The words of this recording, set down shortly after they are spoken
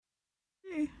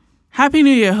Happy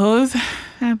New Year, hoes.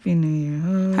 Happy New Year,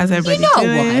 hoes. How's everybody What?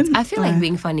 doing? I feel like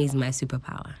being funny is my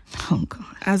superpower. Oh, God.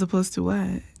 As opposed to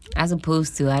what? As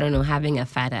opposed to, I don't know, having a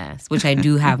fat ass, which I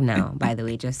do have now, by the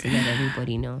way, just to let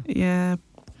everybody know. Yeah.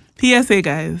 PSA,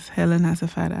 guys. Helen has a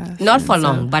fat ass. Not for And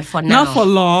long, but for now. Not for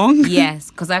long. Yes,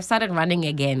 because I've started running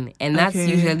again. And that's Okay.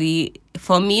 usually,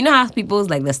 for me, you know how people's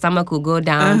like the stomach will go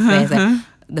down first. Like,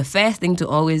 the first thing to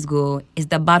always go is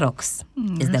the buttocks.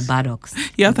 Is the buttocks.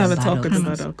 You have to have The a talk with the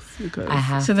buttocks. buttocks. Because I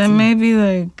have So then maybe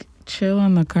like chill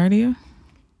on the cardio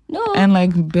No. and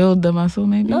like build the muscle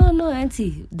maybe? No,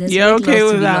 auntie. There's you're weight okay loss to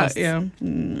with be that. lost.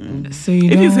 Yeah. So you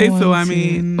If don't you say so, want I to-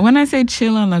 mean- When I say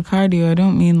chill on the cardio, I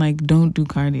don't mean like don't do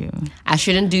cardio. I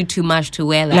shouldn't do too much to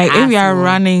wear Like if you are asshole.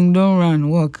 running, don't run,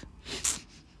 walk.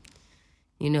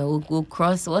 You know, we'll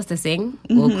cross, what's the saying?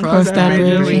 We'll Cross that bridge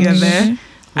bridge when we when get you there. get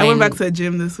I went When- back to the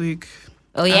gym this week.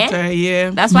 Oh, yeah? After a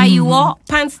year. That's why you wore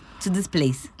pants to this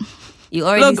place. You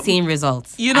already Look, seen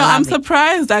results. You know, I I'm love it.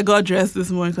 surprised I got dressed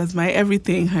this morning because my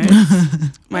everything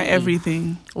hurts. My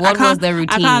everything. What I can't- was the routine?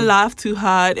 I can't laugh too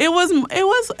hard. It was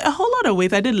a whole lot of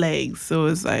weight. I did legs, so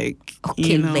it's like Okay,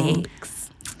 you know. legs.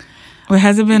 Wait,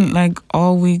 has it been like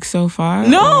all week so far?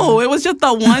 No, it was just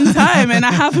the one time, and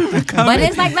I haven't recovered. But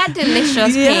it's like that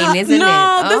delicious Yeah, pain, isn't no,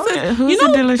 it? Oh? this is Who's you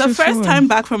know it delicious the first for? time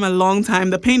back from a long time.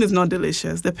 The pain is not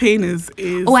delicious. The pain is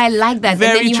Oh, I like that. very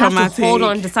and then you have traumatic. to hold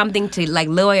on to something to like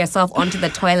lower yourself onto the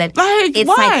toilet. Like, it's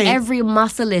why? like every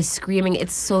muscle is screaming.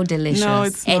 It's so delicious. No,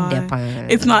 it's not.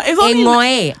 Edepon. It's not. It's only.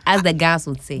 Engoe, as the gas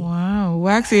would say. Wow.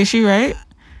 Waxy, is she right?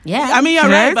 Yeah. I mean, you're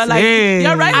right, but like Yes,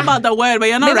 you're right yeah. about the word, but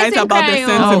you're not Maybe right it's about the in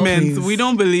sentiments. please. We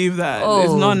don't believe that. It's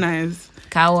Oh. not nice.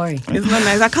 Can't worry. It's not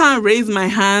nice. I can't raise my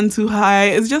hand too high.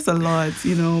 It's just a lot,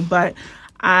 you know. But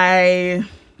I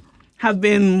have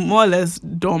been more or less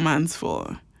dormant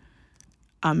for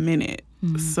a minute.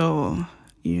 So,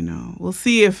 you know, we'll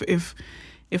see if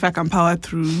I can power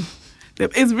through.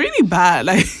 It's really bad.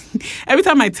 Like every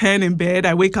time I turn in bed,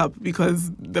 I wake up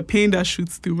because the pain that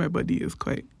shoots through my body is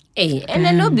quite. Hey, and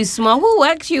then don't be small. Who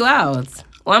worked you out?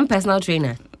 One personal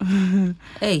trainer.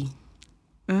 Hey.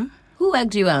 Huh? Who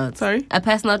worked you out? Sorry? A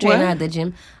personal trainer What? at the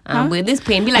gym. With this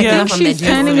pain, be like Yeah. you know, from the She's gym.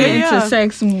 turning it Yeah. into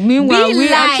sex. Meanwhile, Be we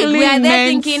like, actually we are there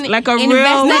meant thinking like a real.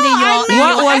 invested in your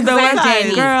What was the exercise word?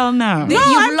 journey. Girl, no. You've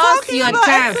I'm lost talking your about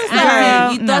chance. exercise.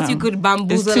 Auntie. You Girl, thought no. you could It's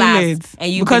bamboozle too us. late.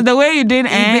 And you Because the way you did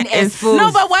been is exposed.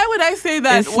 No, but why would I say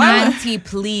that? It's Why would, Auntie,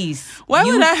 please. Why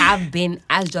you would I- have been,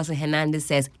 as Jocelyn Hernandez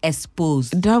says,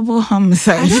 exposed. double I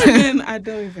homicide.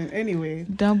 don't even. Anyway.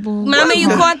 Double. Mommy, you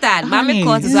caught that. Mommy Honey,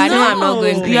 caught it, so I know I'm not no.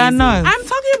 going crazy. You're not. I'm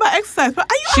talking about exercise, but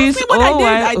are you She's asking what I did?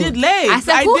 I old. did legs. I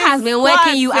said, who did has been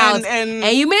working you squats out?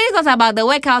 And you made it talk about the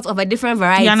workouts of a different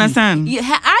variety. You understand?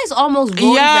 Her eyes almost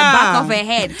rolled Yeah. the back of her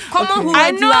head. Come on, who I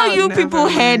worked know out? you people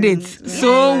heard it,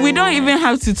 so we don't even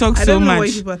have to talk I so don't know much.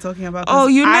 what people are talking about. Oh,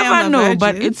 'cause you I never am a know,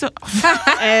 but virgin. it's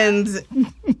and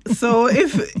so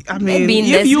if I mean Maybe in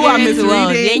if the you are spirit world,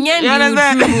 misreading, they You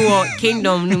understand? true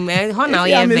kingdom. How now if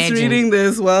you are you're virgin. misreading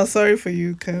this, well, sorry for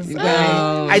you because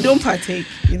I don't partake.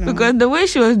 You know, because the way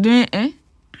she was doing,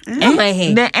 On my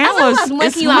head. the end As long was as working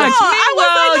it's you out. much. No, I was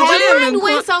Meanwhile, like, Her Jillian mind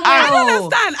went could- somewhere. I don't Oh.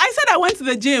 understand. I said I went to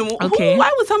the gym. Okay.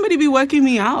 Why would somebody be working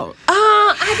me out?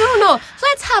 I don't know.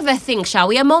 Let's have a think, shall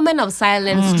we? A moment of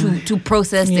silence to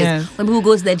process this. Yes. When people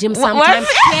go to the gym, What? sometimes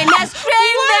let's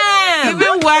train them.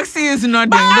 Even Waxy is nodding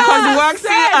because I Waxy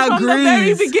said from the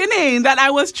very agrees. beginning that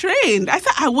I was trained. I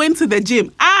said I went to the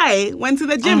gym. I went to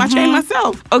the gym. I trained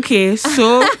myself. Okay,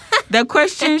 so the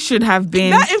question should have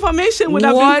been That information would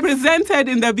have What? been presented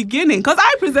in the beginning because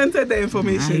I presented the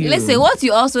information. Listen, what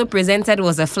you also presented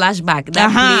was a flashback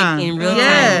that played in real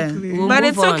Yeah. time. We'll But move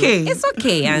it's on. okay. It's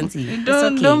okay, Auntie. It's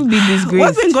don't, okay. don't be disgraced.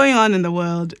 What's been going on in the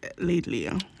world lately?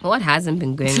 What hasn't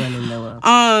been going on in the world?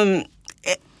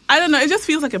 I don't know. It just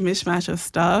feels like a mishmash of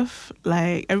stuff.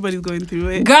 Like everybody's going through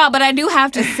it. Girl, but I do have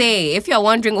to say, if you're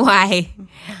wondering why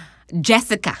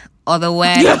Jessica or the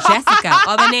word Jessica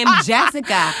or the name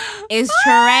Jessica is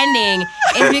trending,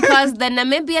 it's because the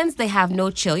Namibians, they have no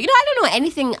chill. You know, I don't know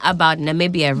anything about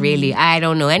Namibia, really. I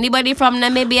don't know. Anybody from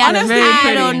Namibia? Honestly,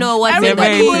 I don't know what's in the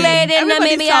Everybody- Kool-Aid in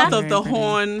everybody Namibia. south of the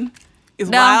Horn is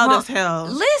The wild Ho- as hell.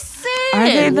 Listen. Are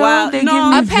they though? Wild- They no, give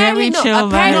me Apparently, very chill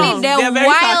apparently vibes. they're, They're very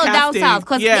wild down sarcastic. south.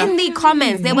 Because Yeah. in the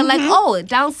comments they were like, "Oh,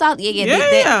 down south,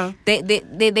 Yeah.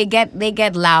 they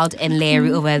get loud and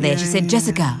leery over there." She said,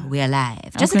 "Jessica, we're alive."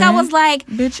 Jessica Okay. was like,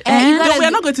 Bitch, you and? No, gotta- we're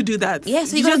not going to do that. Yeah,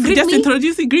 so you just gotta greet just me?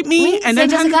 introduce me, greet me, Me? and Say, then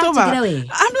hand it Jessica, over. take it away.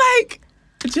 I'm like,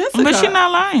 Jessica. But she's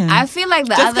not lying. I feel like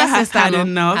the Jessica other has sister had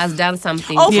enough. has done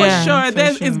something. Oh, Yeah, for sure. for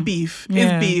There's sure. It's beef.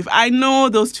 Yeah. It's beef. I know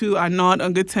those two are not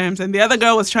on good terms, and the other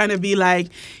girl was trying to be like,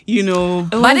 you know,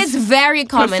 But it's very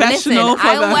common. Listen, professional for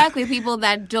I the- work with people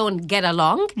that don't get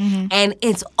along, and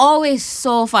it's always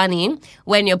so funny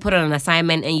when you're put on an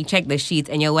assignment and you check the sheets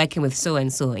and you're working with so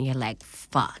and so, and you're like,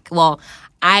 "Fuck." Well,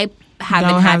 I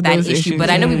haven't Don't had have that those issue, issues, but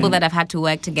I know yeah. people that have had to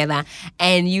work together,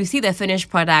 and you see the finished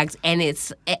product, and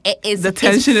it's The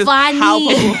tension is funny.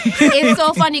 palpable. It's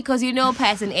so funny because you know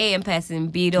person A and person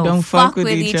B don't fuck with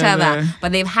each other,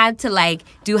 but they've had to like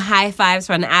do high fives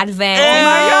for an advert. Oh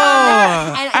my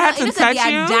God. And I had to you know that touch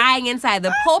they are you? dying inside.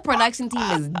 The whole production team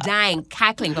is dying,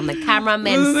 cackling from the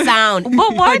cameraman, sound.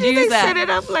 But why did they producer. set it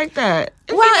up like that?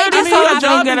 Well, If it's you know your this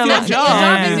job. whole get Your along- job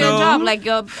Yeah. is your job. Like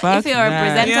Fuck if you're a that.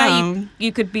 presenter, Yeah.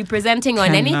 you could be presenting on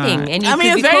Cannot. anything, and you I mean,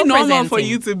 could it's be very normal co-presenting. for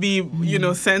you to be, you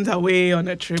know, sent away on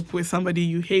a trip with somebody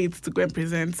you hate to go and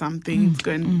present something, to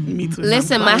go and meet with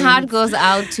Listen, some my heart clients. goes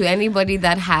out to anybody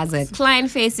that has a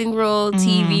client-facing role,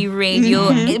 TV,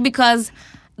 radio, because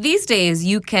these days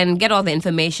you can get all the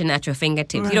information at your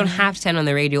fingertips. You don't have to turn on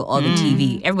the radio or the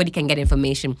TV. Everybody can get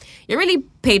information. You're really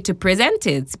paid to present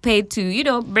it, paid to, you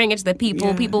know, bring it to the people.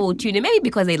 Yeah. People will tune in, maybe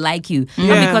because they like you, not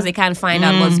Yeah. because they can't find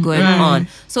out what's going on.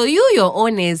 So your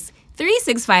own is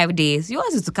 365 days.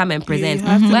 Yours is to come and present.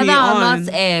 have to be Whether or on.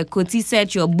 not Koti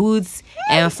set your boots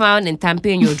and found in Tampa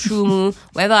in your true moon,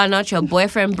 whether or not your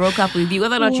boyfriend broke up with you,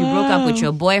 whether or not you broke up with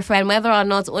your boyfriend, whether or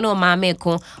not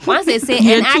once they say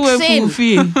an action,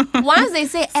 once they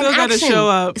say an Still gotta action, show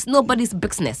up. it's nobody's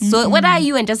business. So whether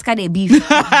you and Jessica they beef, You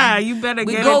better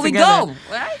we get go, it we together. go.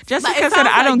 Right? Jessica But it said, sounds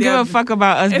 "I don't like give they're- a fuck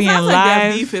about us It being sounds like their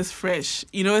live." beef is fresh.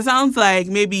 You know, it sounds like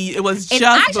maybe it was It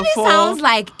just actually before. sounds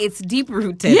like it's deep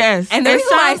rooted. Yes, and the it reason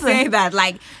why I sounds say like- that,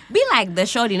 like, be like the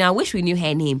shorty. Now, I wish we knew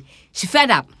her name. She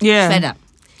fed up. Yeah. She fed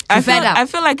up. I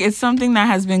feel like it's something that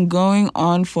has been going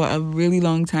on for a really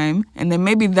long time, and then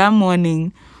maybe that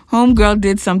morning, homegirl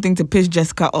did something to piss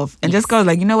Jessica off, and Jessica was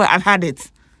like, "You know what? I've had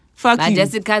it. Fuck But you."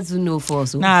 Jessica do no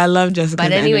force. Nah, I love Jessica.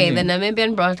 But anyway, the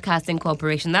Namibian Broadcasting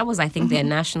Corporation, that was, I think, their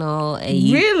national...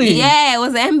 Really? Yeah, it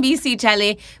was NBC,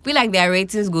 Charlie. Be like their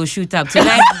ratings go shoot up.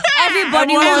 Tonight,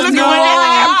 everybody Everyone's wants to looking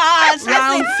watch.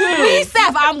 round two. Me,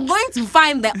 Seth, I'm going to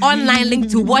find the online link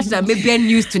to watch the Namibian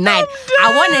news tonight.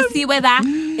 I want to see whether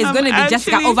it's going to be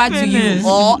Jessica actually over to you finished.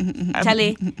 or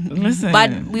Charlie. Listen,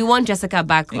 But we want Jessica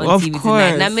back on Of TV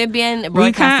course. tonight. Namibian we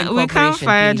Broadcasting can't Corporation.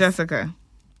 fire please. Jessica.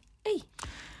 Hey.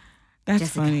 That's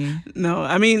Jessica. funny. No,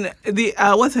 I mean the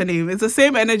what's her name? It's the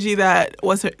same energy that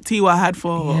Tiwa had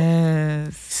for.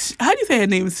 Yes. How do you say her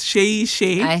name?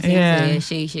 Shay. I think Yeah.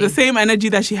 she. The same energy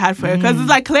that she had for her, because it's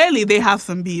like clearly they have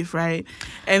some beef, right?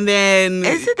 And then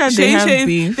Is it that they have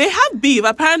beef? They have beef.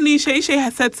 Apparently, Shay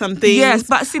has said some things. Yes,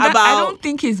 but see, that, about I don't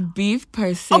think it's beef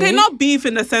per se. Okay, not beef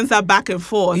in the sense that back and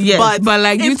forth. Yes, but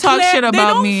like, you it's talk clear shit they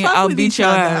about don't me, fuck I'll with beat each your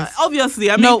other. ass.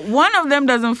 Obviously, I mean, No, one of them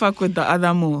doesn't fuck with the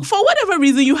other more. for whatever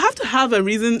reason, you have to have a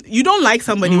reason. You don't like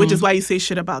somebody, which is why you say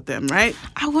shit about them, right?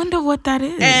 I wonder what that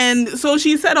is. And so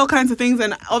she said all kinds of things,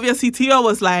 and obviously Tia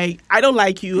was like, "I don't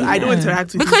like you. I don't Yeah.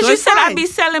 interact with because you." So you it's said I'd fine. be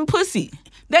selling pussy.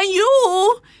 Then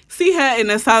you see her in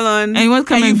a salon, And you want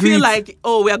to come you and feel greet. like,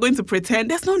 "Oh, we are going to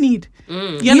pretend." There's no need.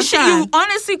 You You understand?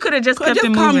 honestly could have just Could kept just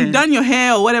it come, moving. done your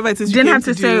hair or whatever it is. you Didn't came have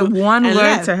to say do, one and word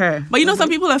left. to her. But you know, some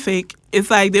people are fake.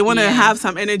 It's like they want to Yeah. have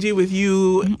some energy with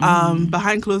you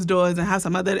behind closed doors and have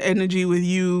some other energy with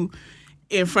you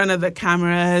in front of the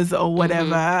cameras or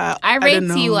whatever. I rate don't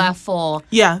know. Tiwa for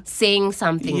Yeah. saying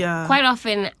something. Yeah. Quite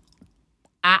often,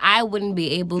 I wouldn't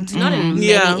be able to. Not in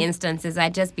Yeah. many instances.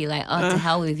 I'd just be like, "Oh, to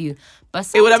hell with you." But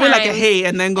It would have been like a sometimes hey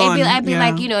and then gone. I'd be Yeah.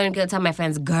 like, you know, and go tell my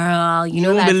friends, "Girl, you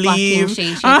know won't that believe."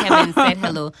 fucking Shay came and said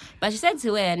hello." But she said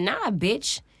to her, "Nah,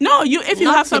 bitch. No, if you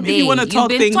not have some, if today. you want to You've talk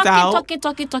been things out, talking.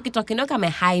 Don't come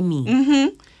and hide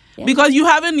me." because you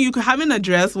haven't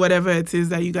addressed whatever it is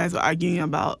that you guys were arguing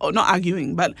about, or not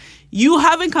arguing, but you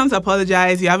haven't come to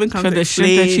apologize. You haven't come For to the shit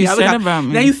explain. that you haven't said come- about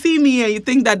me. Then you see me and you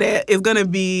think that there is gonna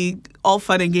be all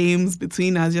fun and games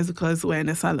between us just because we're in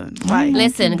a salon. Why?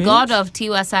 Listen, bitch. God of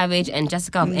Tiwa Savage and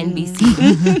Jessica of NBC,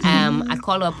 I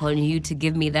call upon you to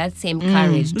give me that same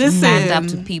courage to stand up to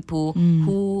Listen. people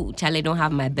who, Charlie, don't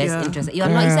have my best Yeah. interest. You are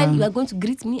not. You said Girl. you are going to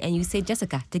greet me, and you say,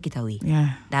 "Jessica, take it away." Yeah,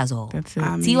 That's all. that's it.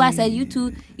 Tiwa said, "You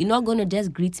two, you're not going to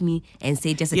just greet me and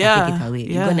say, Jessica, Yeah, take it away.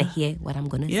 yeah. You're going to hear what I'm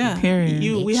going to Yeah, say."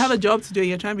 Period. we have a job to do.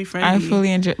 You're trying to be I friendly.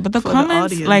 fully enjoy. But the for the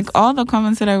comments, audience. like all the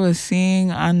comments that I was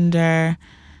seeing under,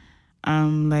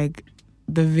 like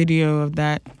the video of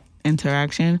that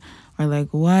interaction, are like,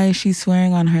 why is she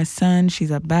swearing on her son?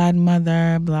 She's a bad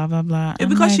mother, blah, blah, blah. It's I'm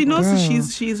because like, she knows girl,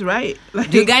 she's right.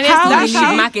 Like, The Ghanaians How still is believe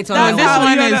she- market on that's the this how wall.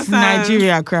 one you is understand.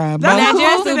 Nigeria crap. That's Nigerians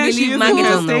how still confident she believe is market in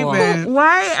her on the wall. statement.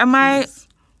 Why am I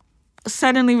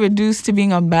suddenly reduced to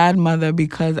being a bad mother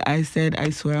because I said I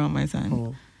swear on my son?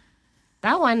 Oh.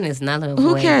 That one is not a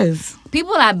Who boy. cares?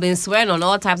 People have been swearing on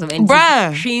all types of entities.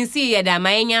 Bruh.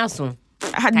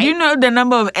 Do you know the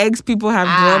number of eggs people have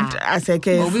dropped as a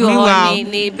case? Obi Meanwhile,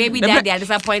 baby the daddy are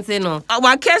disappointing. No.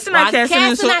 well, Kesina, so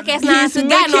he's To get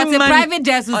not making a money. private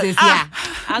Jesus is here.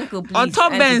 Uncle, please. On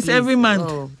top Auntie, bends please. every month.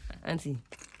 Oh, auntie.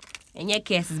 And your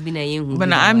case has been a young.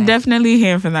 But I'm definitely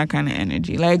here for that kind of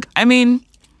energy. Like, I mean,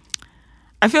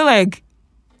 I feel like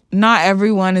not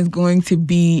everyone is going to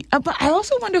be. But I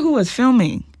also wonder who was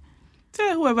filming.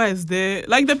 Yeah, whoever is there,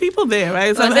 like the people there,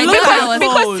 right? So Was the it looks girl like that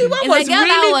because phone. Tiwa It's was the girl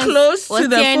really that close was to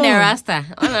the tearing phone. Rasta.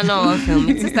 I don't know what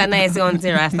film. Sister Nice on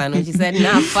tear Rasta. No, she said,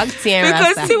 nah, fuck tearing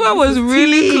Because Rasta. Tiwa was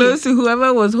really close to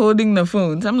whoever was holding the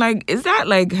phones. I'm like, is that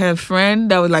like her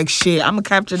friend that was like, shit, I'm gonna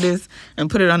capture this and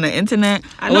put it on the internet?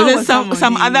 I Or know was it it was some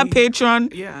somebody. other patron?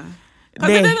 Yeah, because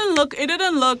They- it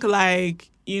didn't look like,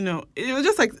 you know, it was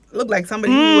just like looked like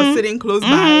somebody who was sitting close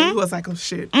by who was like, oh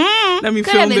shit, let me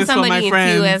Could have film been this for somebody my in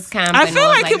friends. TUS camp. I and feel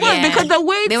like it was yeah. because the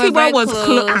way They were very Tiwa was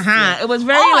close. yeah. It was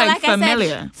very like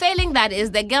familiar. I said, failing that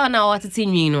is the girl now what to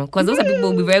you know, because those are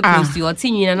people will be very close to you or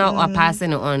you now are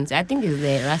passing it on. So I think it's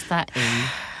the Rasta and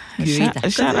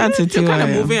Curita. Shout out to You're kind of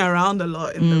Tiwa. moving around a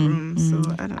lot in the room, so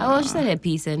I don't know. Oh, she said a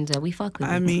piece and we fuck with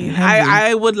I it. mean, Heavy.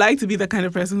 I would like to be the kind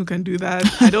of person who can do that.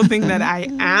 I don't think that I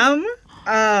am.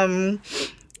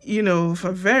 You know,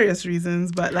 for various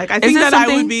reasons, but like I think this that I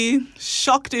something- would be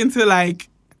shocked into like,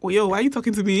 well, yo, why are you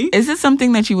talking to me? Is this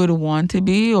something that you would want to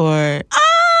be, or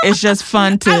it's just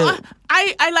fun to?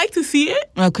 I like to see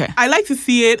it. Okay. I like to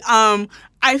see it.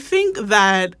 I think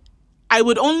that I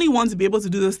would only want to be able to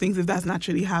do those things if that's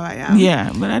naturally how I am.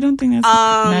 Yeah, but I don't think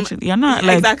that's naturally. You're not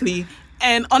like Exactly.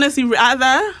 And honestly,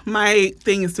 rather my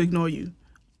thing is to ignore you.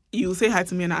 You say hi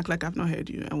to me and act like I've not heard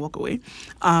you and walk away.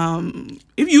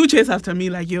 If you chase after me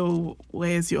like, yo,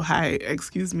 where's your hi?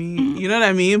 Excuse me. You know what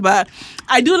I mean? But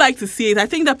I do like to see it. I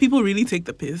think that people really take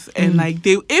the piss. And like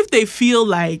if they feel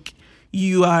like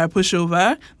you are a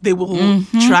pushover, they will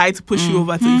try to push you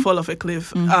over till you fall off a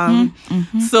cliff.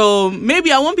 So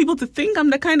maybe I want people to think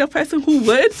I'm the kind of person who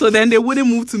would, so then they wouldn't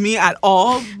move to me at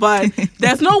all. But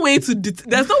there's no way to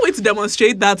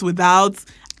demonstrate that without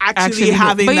actually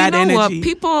having but that you know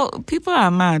energy. What? People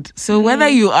are mad. So whether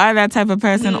you are that type of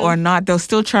person or not, they'll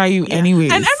still try you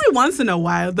anyways. And every once in a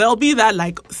while, there'll be that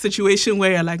like situation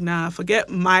where you're like, nah,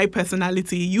 forget my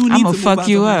personality. You need I'ma to move fuck out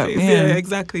you of my up, face. yeah.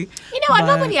 Exactly. You know what?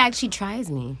 But- Nobody actually tries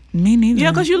me. Me neither.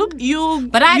 Yeah, because you.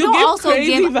 But I you don't give also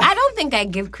crazy give. vibes. I don't think I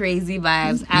give crazy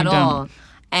vibes at don't. all.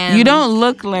 you don't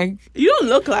look like You don't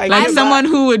look like someone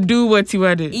who would do what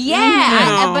you did.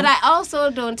 Yeah, No. but I also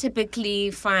don't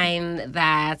typically find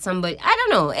that somebody. I don't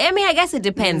know. I mean, I guess it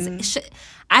depends.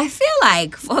 I feel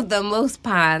like for the most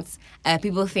part,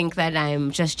 people think that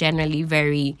I'm just generally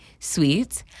very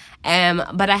sweet.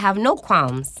 But I have no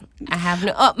qualms. I have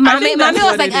no. Oh, mommy think that's was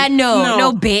what like, it is. no,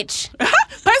 No. bitch.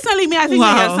 Personally, me, I think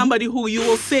Wow. that you're somebody who you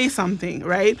will say something,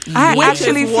 right? I Which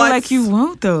actually is feel what- like you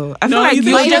won't though. I No, feel like you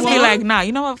think you'll you just be won't? like, nah,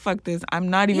 you know what? Fuck this. I'm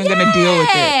not even gonna deal with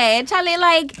it. Yeah, Charlie,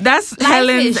 like That's life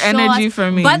Helen's is short. energy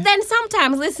for me. But then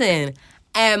sometimes, listen,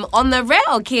 on the rare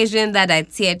occasion that I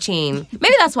tear chain,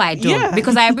 maybe that's why I don't. Yeah.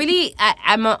 Because I really,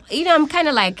 I'm kind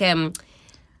of like an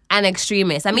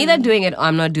extremist. I'm either doing it or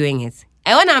I'm not doing it.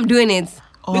 And when I'm doing it,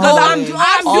 Because I'm I'm seeing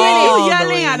all you the yelling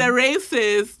way. at the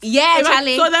racist. Yeah, If I-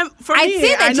 Charlie. So then, for I me,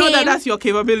 see the I know that chain. that's your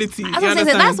capability. I You was gonna say,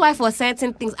 understand? that's why for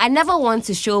certain things, I never want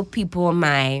to show people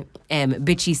my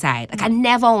bitchy side. Like I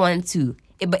never want to.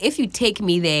 But if you take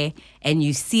me there and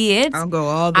you see it, I'll go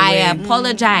all the I way.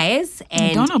 apologize.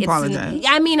 And Don't it's- apologize.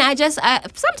 I mean, sometimes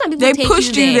people They take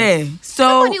pushed you there. So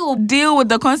Somebody will- deal with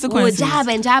the Will consequences. jab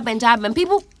and jab and jab, and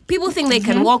people think they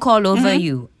can walk all over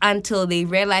you until they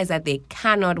realize that they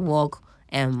cannot walk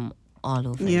all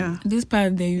over. you. Yeah. This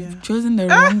path, they've chosen the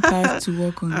wrong path to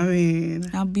walk on. I mean,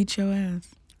 I'll beat your ass.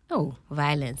 Oh,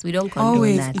 violence. We don't condone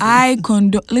Always. that. I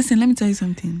condone. Listen, let me tell you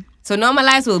something. So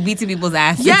normalize will beating people's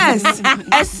asses. Yes,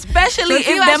 especially So if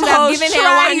you them should have hoes given her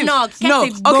try one you. knock. Get No,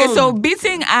 it okay, gone. so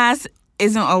beating ass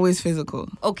isn't always physical.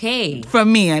 Okay. For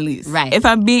me, at least. Right. If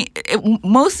I'm being,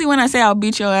 mostly when I say I'll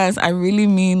beat your ass, I really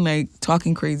mean like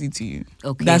talking crazy to you.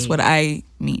 Okay. That's what I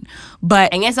mean.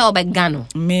 But And yes, all about Gano.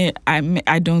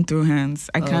 I don't throw hands.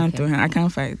 I can't okay. throw hands. I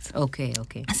can't fight. Okay,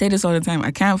 okay, I say this all the time.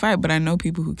 I can't fight, but I know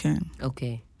people who can.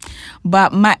 okay.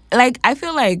 But I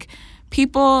feel like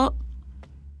people,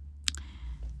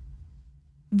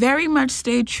 very much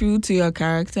stay true to your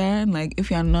character. And like,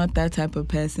 if you're not that type of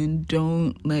person,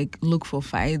 don't like look for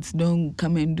fights. Don't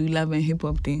come and do love and hip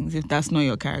hop things if that's not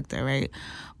your character, right?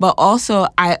 But also,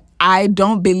 I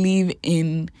don't believe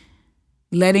in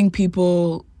letting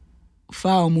people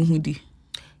foul muhudi.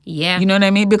 Yeah. You know what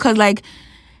I mean? Because like,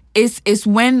 it's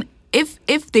when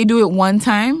if they do it one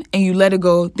time and you let it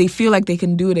go, they feel like they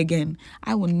can do it again.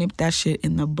 I will nip that shit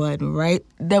in the bud, right?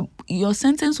 Your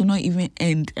sentence will not even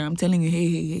end. And I'm telling you,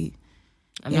 hey.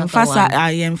 I'm not the one.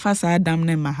 I am fasa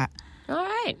damne maha. All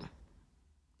right.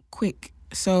 Quick.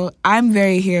 So I'm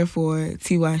very here for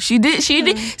Tiwa. She did.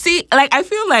 See, like, I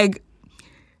feel like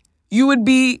you would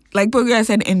be, like Pogia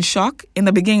said, in shock in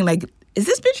the beginning. Like, is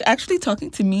this bitch actually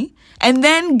talking to me? And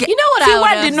then You know what I Tiwa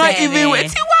would've did not said, even. eh?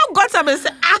 Tiwa got up and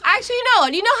said, Actually, no.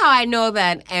 You know how I know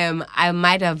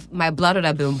that my blood would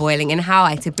have been boiling, and how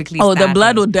I typically oh, the start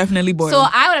blood it. will definitely boil. So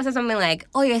I would have said something like,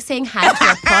 "Oh, you're saying hi to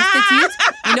a prostitute?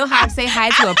 You know how to say hi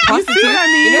to a prostitute? what I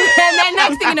mean? You know?" And then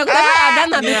next thing you know, because I've done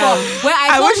that before. Where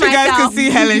I wish told you guys myself, could see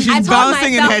Helen. I She's told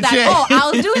bouncing in myself her that, chair. "Oh,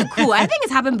 I'll do it cool." I think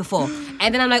it's happened before.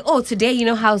 And then I'm like, "Oh, today, you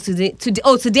know how today?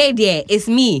 Today, there it's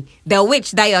me, the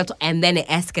witch that you're." And then it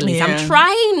escalates. Yeah. I'm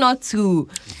trying not to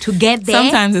get there.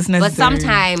 Sometimes it's necessary. But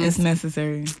sometimes it's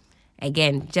necessary.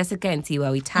 again, Jessica and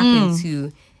Tiwa, we tap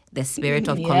into the spirit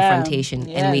of confrontation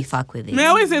and we fuck with it. I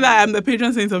always say that I'm the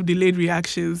patron saint of delayed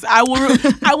reactions. I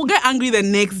will get angry the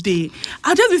next day.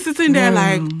 I'll just be sitting there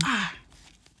like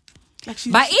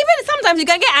she's, But even sometimes you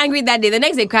can get angry that day. The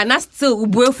next day, cry. That's still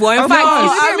ubwe for. In Of fact,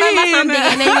 course. you remember I mean, something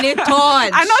and then you did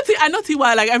touch. I know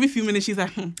Tiwa, like every few minutes she's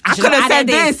like, I should could have have said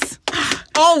added this.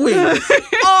 Always.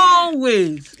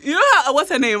 Always. You know how, what's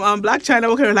her name? Black China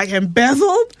walking like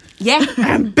embezzled? Yeah.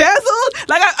 Embezzled?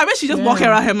 Like I bet she just walking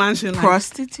around her mansion like,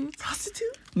 Prostitute. prostitute?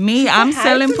 Me, I'm hi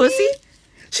selling to pussy. me?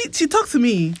 She talked to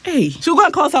me. Hey. She'll go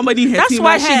and call somebody in her That's team,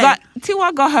 why like, she "Hey." got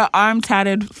Tiwa got her arm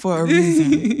tatted for a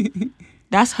reason.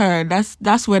 That's her.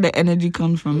 That's where the energy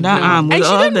comes from. That arm. With And she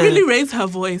all didn't the, really raise her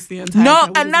voice the entire No, time,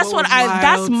 which and is that's what was I.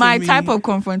 That's wild to my me. type of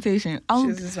confrontation. I'll,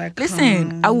 She's just like,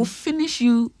 listen, I will finish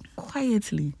you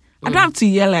quietly. I don't have to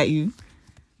yell at you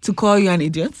to call you an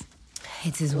idiot.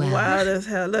 It is well. Wild as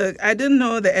hell. Look, I didn't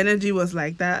know the energy was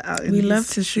like that out in We these love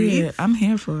to see streets, it. I'm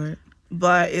here for it.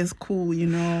 but it's cool, you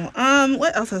know.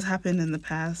 What else has happened in the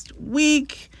past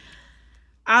week?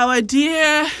 Our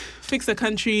dear Fix the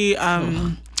Country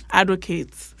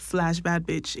advocates / bad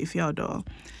bitch Ifeodor,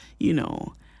 you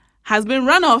know, has been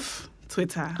run off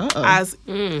Twitter as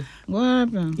What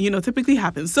happened? you know typically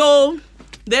happens. So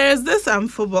there's this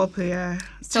football player,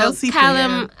 So Chelsea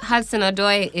Callum player.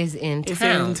 Hudson-Odoi is in Is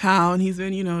town. in town. He's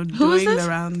been, you know, Who is doing this? the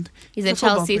round. He's a He's a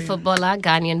football Chelsea player. footballer,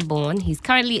 Ghanaian born. He's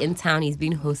currently in town. He's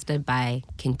being hosted by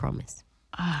King Promise.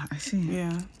 Ah, I see.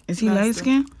 Yeah. Is he That's light the-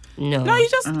 skinned? No. No, he's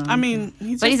just. I mean,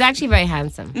 he's But just he's actually very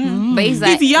handsome. But he's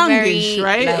like youngish,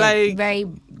 very, right? Like, very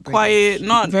quiet,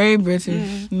 not. Very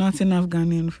British. Not enough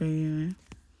Ghanaian for you.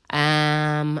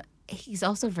 He's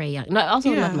also very young. Not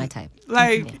Yeah. my type.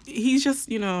 Like he's just,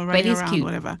 you know, But running he's around, cute.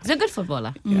 whatever. He's a good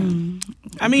footballer. I mean,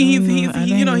 I don't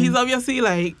you know, know. he's obviously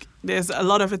like there's a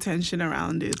lot of attention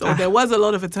around it, or there was a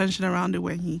lot of attention around it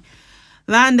when he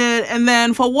landed, and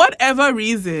then for whatever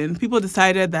reason, people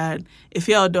decided that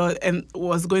Ifeodor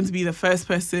was going to be the first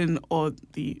person, or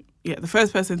the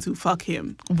first person to fuck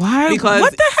him. Why? Because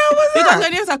What the hell was Because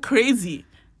that? Ghanaians are crazy.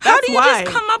 How That's do you why.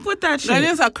 just come up with that shit?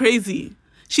 Ghanaians are crazy.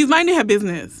 She's minding her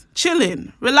business,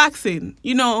 chilling, relaxing,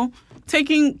 you know,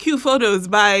 taking cute photos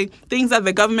by things that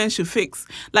the government should fix.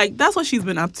 Like, that's what she's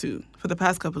been up to for the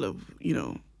past couple of, you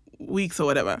know, weeks or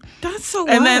whatever. That's so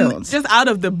And wild. then just out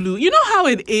of the blue, you know how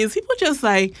it is. People just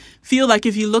like feel like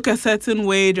if you look a certain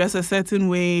way, dress a certain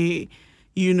way,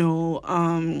 you know,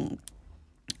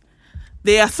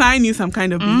 they assign you some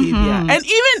kind of behavior. And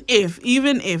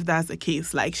even if that's the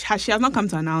case, like she has not come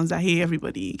to announce that, hey,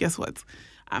 everybody, guess what?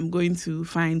 I'm going to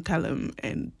find Callum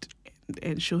and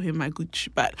show him my gooch.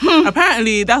 But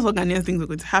apparently that's what Ghanaians think is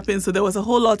going to happen. So there was a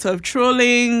whole lot of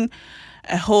trolling,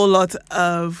 a whole lot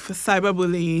of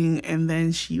cyberbullying, and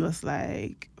then she was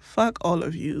like, fuck all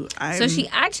of you. So she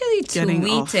actually getting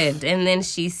tweeted off. and then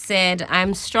she said,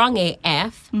 I'm strong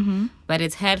AF, but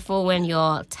it's hurtful when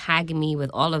y'all tag me with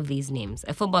all of these names.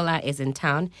 A footballer is in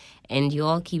town and you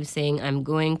all keep saying I'm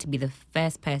going to be the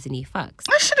first person he fucks.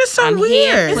 That shit is so I'm weird.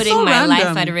 here It's putting so my life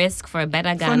random. at risk for a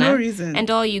better Ghana. no reason. And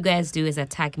all you guys do is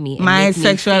attack me and My make me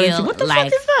sexuality. feel What the fuck like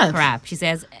is that? crap. She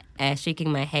says,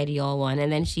 shaking my head, y'all won.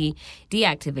 And then she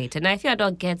deactivated. Now, if your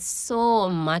dog gets so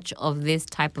much of this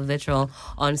type of vitriol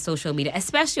on social media,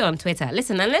 especially on Twitter,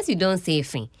 listen, unless you don't say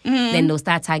anything, then they'll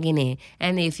start tagging it.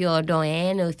 And if your dog,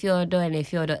 and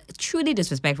Ifeodo, truly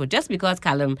disrespectful. Just because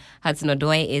Callum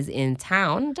Hudson-Odoi is in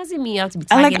town doesn't mean you have to be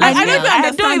tagging I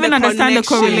his don't girl. even understand the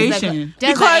connection. correlation.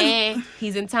 Just Because-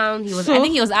 he's in town. I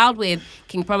think he was out with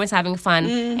King Promise having fun,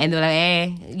 and they're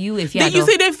like, you Ifeodo. You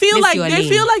see, they feel this like your they lane.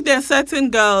 feel like there are certain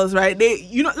girls, right? They,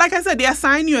 like I said, they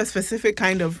assign you a specific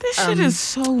kind of. This shit is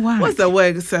so wild. What's the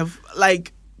word?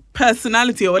 Like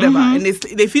personality or whatever, and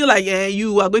they feel like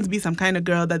you are going to be some kind of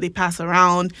girl that they pass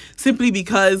around simply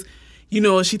because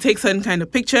she takes certain kind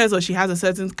of pictures or she has a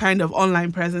certain kind of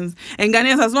online presence. And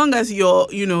Ghanaians, as long as you're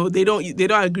they don't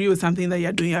agree with something that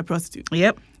you're doing, you're a prostitute.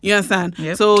 Yep. You understand?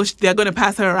 Yep. So they're going to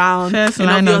pass her around. First and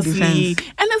line of obviously,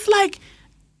 defense. and it's like,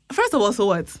 first of all, so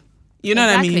what? You know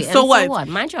Exactly. what I mean? And So what?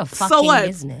 Mind your So fucking what?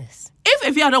 business.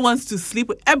 If Ifeodo wants to sleep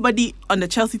with everybody on the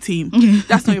Chelsea team,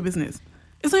 that's not your business.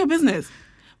 It's not your business.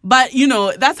 But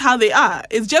that's how they are.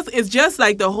 It's just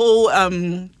like the whole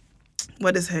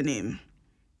what is her name?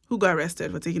 Who got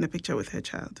arrested for taking a picture with her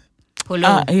child?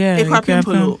 Polo. Ekuapem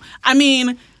Polo. I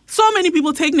mean, so many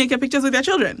people take naked pictures with their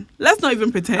children. Let's not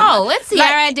even pretend. Oh, when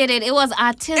Ciara did it, it was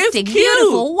artistic. It's cute.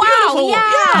 Beautiful. Wow. Beautiful.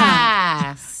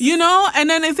 Yes. And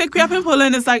then they say Ekuapem Polo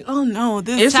and it's like, oh no,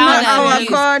 this It's Child not our abuse.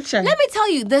 culture. Let me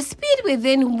tell you, the speed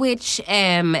within which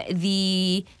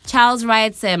the child's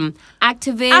rights activists I've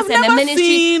and the never ministry.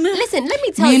 seen- Listen, let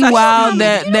me tell you. Meanwhile, you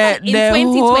know that in the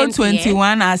whole 2020,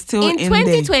 21 are still in in there.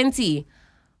 2020,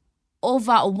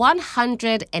 over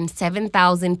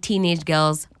 107,000 teenage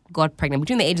girls got pregnant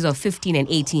between the ages of 15 and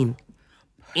 18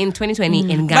 in 2020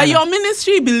 in Ghana. But your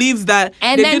ministry believes that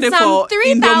And they then did it some for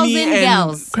 3,000 Indomie and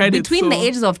girls credit, between the so-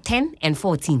 ages of 10 and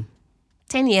 14.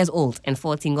 10 years old and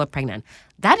 14 got pregnant.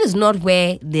 That is not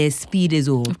where the speed is.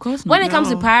 Of course not. When it comes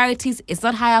to priorities, it's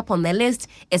not high up on the list.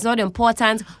 It's not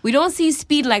important. We don't see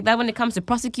speed like that when it comes to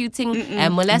prosecuting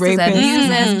molesters, Rapists.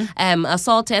 abusers,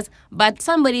 assaulters. But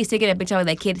somebody is taking a picture with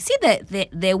their kid. See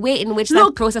the way in which that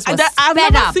Look, process was I've sped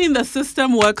never up. seen the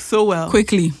system work so well.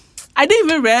 Quickly. I didn't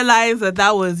even realize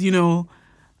that was,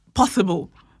 possible.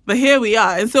 But here we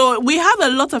are. And so we have a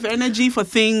lot of energy for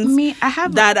things I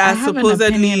have that are an supposedly...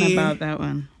 opinion about that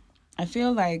one. I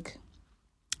feel like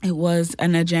it was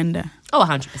an agenda. Oh,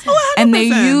 100%. And they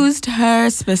 100%. used her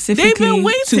specifically They've been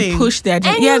waiting. to push their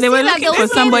agenda. And Yeah, you they see were that looking the for way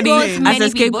somebody it goes as many a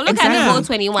scapegoat. people. Look at the whole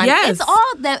 21. Yes. It's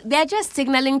all that they're just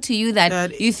signaling to you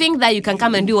that you think that you can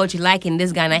come and do what you like in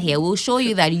this Ghana here. We'll show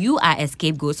you that you are a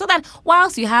scapegoat. So that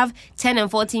whilst you have 10 and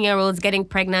 14-year-olds getting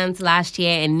pregnant last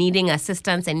year and needing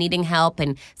assistance and needing help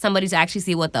and somebody to actually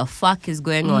see what the fuck is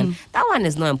going on, that one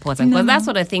is not important because that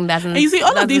sort of thing doesn't. And you see,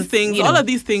 all of these doesn't, things, all of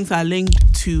these things are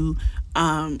linked to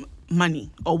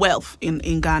money or wealth in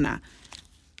Ghana.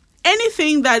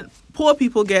 Anything that poor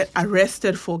people get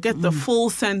arrested for, get the full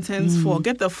sentence for,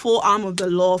 get the full arm of the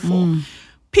law for,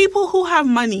 people who have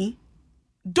money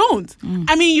don't.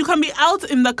 I mean, you can be out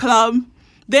in the club.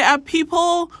 There are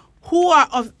people who are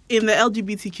in the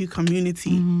LGBTQ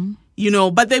community,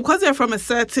 but because they're from a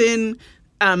certain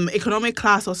economic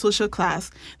class or social class,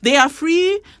 they are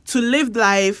free to live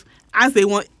life as they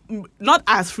want. Not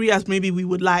as free as maybe we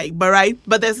would like, but right.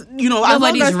 But there's,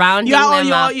 Nobody's rounding them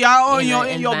up you're on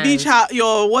in your advance. beach,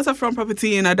 your waterfront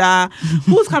property in Ada.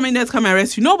 Who's coming there to come and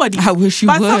arrest you? Nobody. I wish you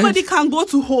But would. somebody can go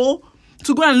to Ho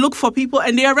to go and look for people,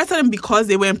 and they arrested them because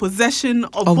they were in possession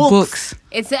of books.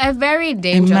 It's a very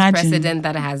dangerous Imagine. precedent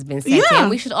that has been set. Yeah.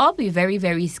 And we should all be very,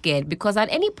 very scared because at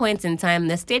any point in time,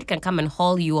 the state can come and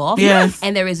haul you off. Yes.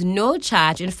 And there is no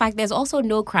charge. In fact, there's also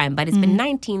no crime. But it's been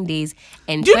 19 days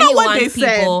and Do you know 21 what they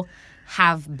said? people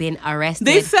have been arrested.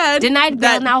 They said denied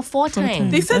bail that- now 4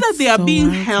 times. They said that That's they are so being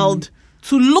wild. held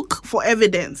to look for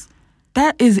evidence,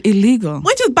 That is illegal.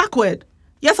 which is backward.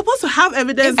 You're supposed to have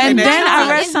evidence And in then it.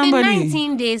 arrest It's somebody. been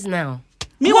 19 days now.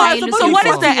 Meanwhile, What are you supposed So to looking what be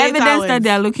is the 48 evidence hours. that they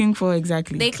are looking for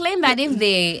exactly? They claim that if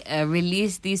they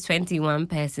release these 21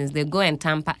 persons, they go and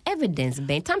tamper evidence.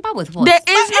 Tamper with what? There is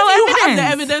But if no you evidence. have the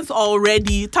evidence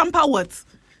already, tamper what?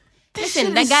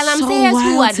 Listen, the shit is so galamseyers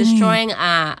who wild are to me. destroying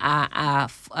our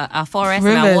forests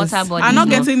and our Rivers. water bodies. I'm not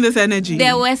no. getting this energy.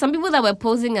 There were some people that were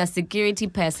posing as security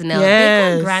personnel. They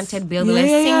Yes. got granted bail. They Yeah, were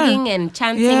yeah. singing and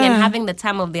chanting Yeah. and having the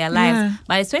time of their lives. Yeah.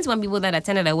 But it's 21 people that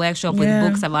attended a workshop Yeah.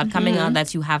 with books about coming out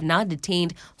that you have now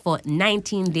detained for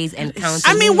 19 days and counting.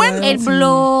 I mean, when it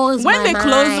blows when my they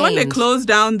mind. closed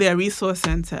down their resource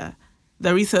center,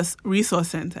 the resource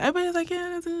center, everybody's like,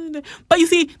 yeah. But you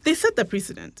see, they set the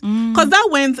precedent because that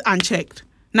went unchecked.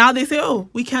 Now they say, oh,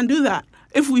 we can do that.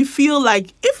 if they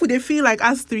feel like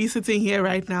us three sitting here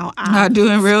right now are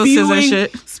doing real scissor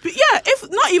shit. If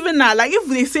not even that, like if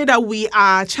they say that we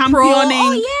are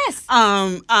championing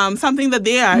something that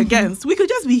they are against, we could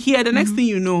just be here. The next thing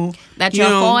you know, that you're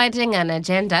forwarding an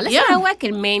agenda. Listen, I work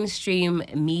in mainstream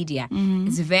media.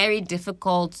 It's very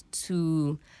difficult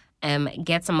to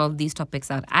get some of these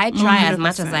topics out. I try as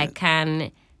much as I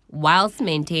can whilst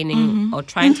maintaining or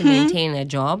trying to maintain a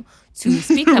job to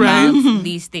speak about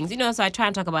these things. So I try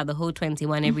and talk about the whole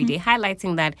 21 every day,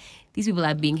 highlighting that these people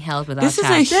are being held without charge.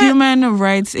 This is a human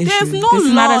rights issue. There's no this is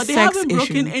law. not a They sex haven't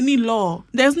issue. broken any law.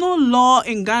 There's no law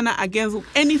in Ghana against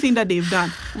anything that they've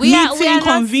done. We are not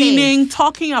convening,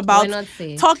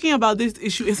 safe. talking about this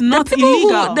issue is not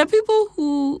illegal. The people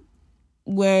who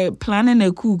were planning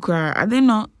a coup, are they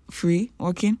not free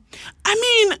working? I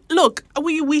mean, look,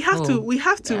 we have to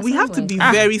be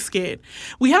very scared.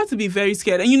 We have to be very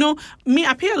scared. And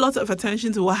I pay a lot of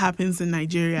attention to what happens in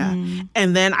Nigeria,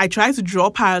 and then I try to draw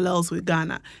parallels with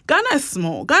Ghana. Ghana is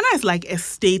small. Ghana is like a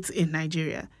state in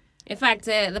Nigeria. In fact,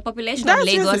 the population of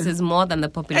Lagos is more than the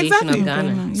population of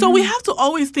Ghana. So we have to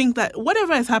always think that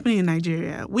whatever is happening in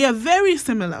Nigeria, we are very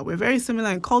similar. We're very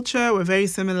similar in culture. We're very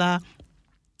similar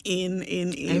in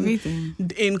everything,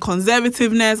 in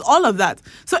conservativeness, all of that.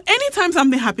 So anytime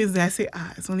something happens there, I say,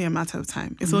 it's only a matter of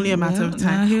time. It's only a matter of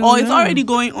time. Or it's already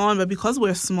going on, but because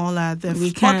we're smaller, the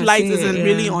spotlight isn't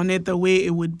really on it the way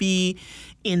it would be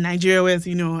in Nigeria, where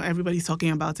everybody's talking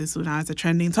about it, so now it's a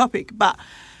trending topic. But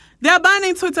they're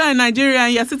banning Twitter in Nigeria,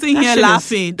 and you're sitting here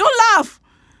laughing. Don't laugh.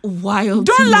 Wild.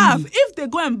 Don't laugh. If they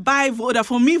go and buy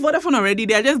Vodafone already,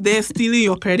 they're just there stealing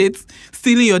your credits,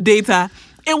 stealing your data.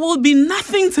 It will be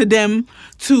nothing to them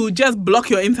to just block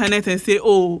your internet and say,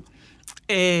 it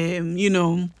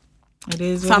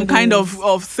is some kind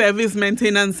of service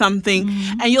maintenance, something.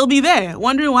 And you'll be there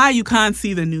wondering why you can't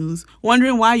see the news,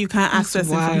 wondering why you can't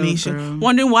access information,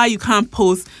 wondering why you can't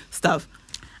post stuff.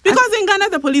 Because in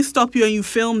Ghana, the police stop you and you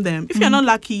film them. If you're not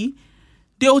lucky,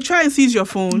 they'll try and seize your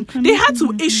phone. They had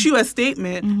to issue a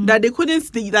statement that they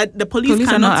couldn't that the police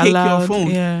cannot take your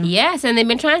phone. Yeah. Yes, and they've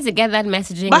been trying to get that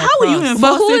messaging. But how will you enforce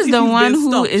But who it is if the you've one been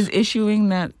who stopped? is issuing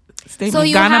that statement? So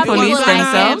you Ghana have police people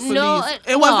themselves?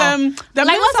 It was the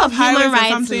lots of human rights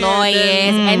something,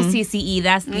 lawyers, NCCE,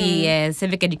 that's the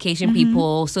civic education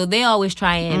people. So they always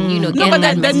try and get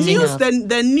that messaging out.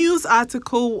 The news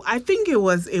article, I think it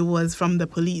was from the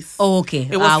police. Oh, okay.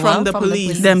 It was from the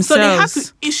police themselves. So they had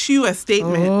to issue a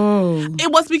statement. Oh.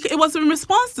 It was in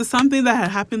response to something that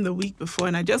had happened the week before,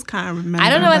 and I just can't remember. I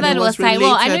don't know whether it was like.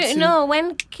 Well, I related don't to- know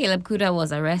when Caleb Kuda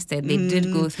was arrested. They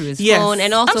did go through his phone,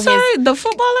 and also I'm sorry, the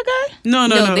footballer guy? No.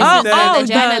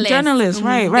 The journalist.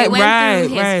 Right. They went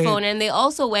through his phone, and they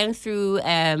also went through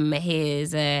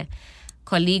his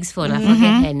colleague's phone. I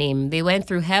forget her name. They went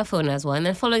through her phone as well. And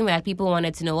then following that, people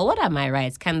wanted to know, well, what are my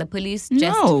rights? Can the police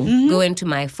just go into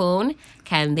my phone?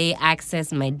 Can they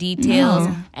access my details?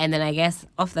 No. And then I guess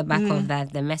off the back of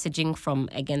that, the messaging from,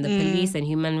 again, the police and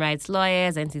human rights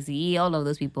lawyers, NCCE, all of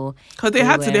those people. Because they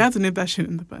had to nip that shit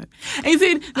in the bud. And you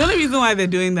see, the only reason why they're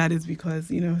doing that is because,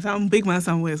 some big man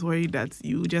somewhere is worried that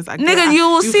you just... Nigga, you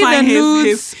will see the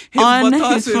nudes on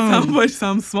his phone.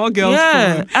 Some small girl's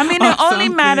phone. I mean, it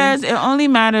only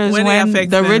matters when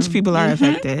the rich people are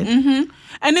affected.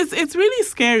 And it's really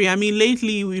scary. I mean,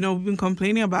 lately, we've been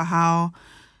complaining about how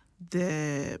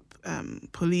the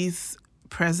police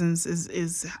presence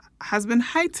has been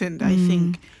heightened, I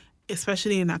think,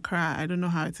 especially in Accra. I don't know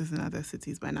how it is in other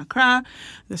cities, but in Accra,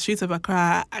 the streets of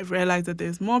Accra, I've realized that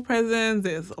there's more presence.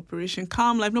 There's Operation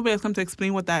Calm Life. Nobody has come to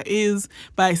explain what that is,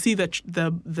 but I see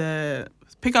the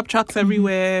pickup trucks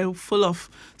everywhere, full of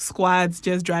squads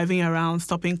just driving around,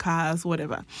 stopping cars,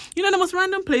 whatever. The most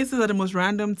random places at the most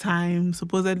random time,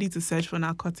 supposedly to search for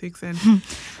narcotics and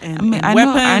weapons.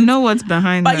 I know what's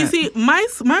behind that. But you see,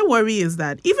 my worry is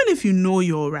that even if you know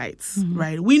your rights,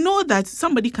 right, we know that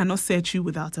somebody cannot search you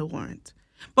without a warrant.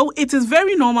 But it is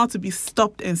very normal to be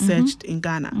stopped and searched in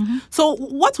Ghana. So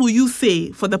what will you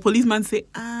say for the policeman to say,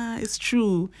 it's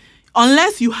true?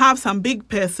 Unless you have some big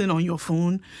person on your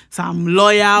phone, some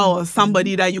lawyer or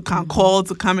somebody that you can call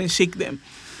to come and shake them.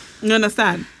 You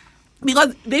understand?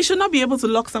 Because they should not be able to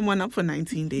lock someone up for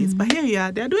 19 days. But here you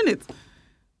are, they're doing it.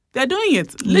 They're doing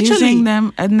it. Literally. Using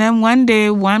them. And then one day,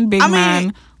 one big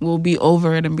man will be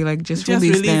over it and be like, just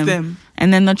release them.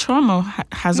 And then the trauma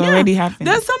has already happened.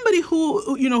 There's somebody who,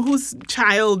 whose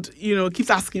child, keeps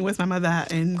asking, where's my mother?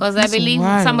 And because I believe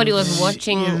somebody was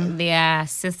watching their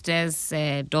sister's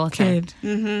daughter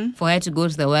for her to go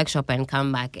to the workshop and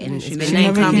come back. And it's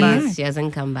been 19 days. She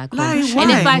hasn't come back home. Why? And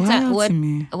in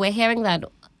fact, we're hearing that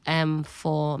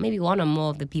for maybe one or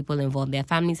more of the people involved, their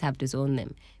families have disowned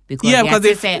them. Because Yeah, they because have to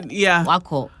if- say, yeah.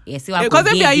 Wako. Yes, Because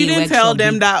if you didn't tell workshop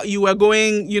them bi. that you were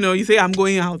going, you say, I'm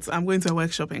going out, I'm going to a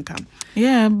workshop and come.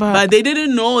 Yeah, But they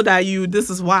didn't know that this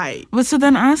is why. But so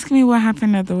then ask me what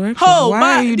happened at the workshop. Oh, Why but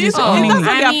are you this, disowning that's me?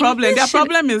 not I their mean, problem. this Their should-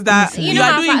 problem is that You you know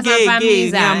are how doing some gay,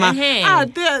 families are,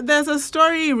 yeah. There's a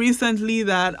story recently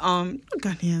that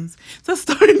Ghanaians. It's a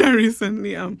story that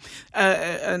recently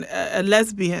a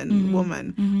lesbian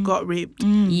woman got raped.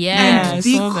 Yeah. I And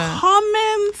the saw that.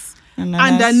 comments And then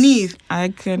underneath, I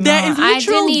could there not. is I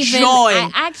literal didn't even. joy.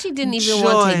 I actually didn't even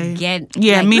want to Joy. get.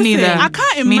 Yeah, like, me listen, neither. I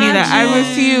can't Me neither. I imagine.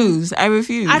 refuse.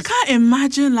 I can't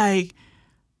imagine,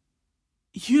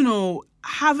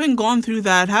 having gone through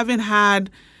that, having had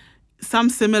some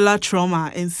similar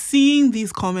trauma and seeing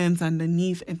these comments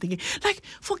underneath and thinking,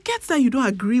 forget that you don't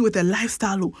agree with the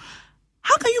lifestyle.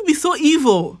 How can you be so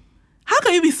evil? How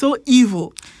can you be so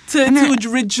evil to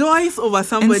rejoice over In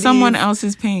somebody's someone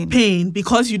else's pain. pain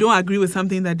because you don't agree with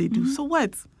something that they do? So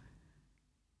what?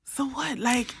 So what?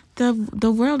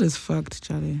 The world is fucked,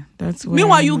 Charlie. That's where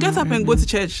Meanwhile, I'm you at get up right and go now. to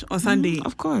church on Sunday.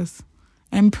 Of course.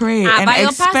 And pray and but your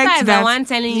expect pastor is that the one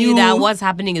telling you that what's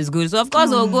happening is good. So of course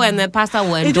we'll go and the pastor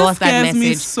will It endorse just that scares me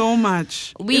message. so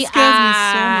much. We It scares me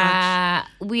so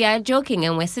much. we are joking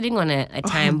and we're sitting on a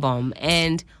time bomb,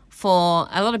 and for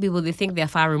a lot of people they think they're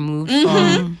far removed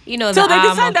from So the they arm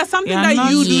decide of- that something Yeah, that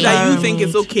not you do that you far think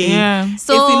is removed. okay Yeah.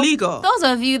 So it's illegal. those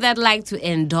of you that like to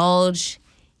indulge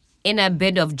in a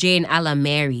bit of Jane a la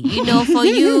Mary, for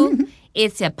you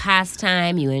it's a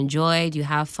pastime, you enjoy it, you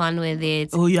have fun with it.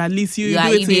 Oh, yeah, at least you You do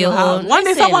are it to your house. ideal. One day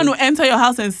Listen. someone will enter your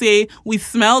house and say, we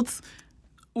smelt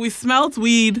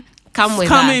weed. Come with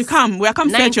come us. in, come. We are come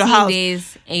search your 19 house.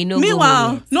 days and you know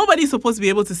Meanwhile, nobody's supposed to be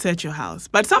able to search your house.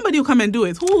 But somebody will come and do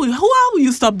it. How will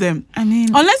you stop them? I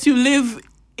mean, Unless you live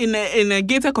in a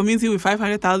gated community with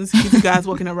 500,000 security guards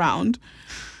walking around.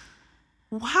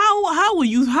 How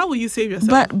will you save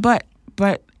yourself?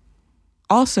 but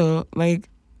also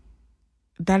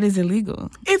that is illegal.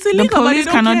 It's The illegal, but they police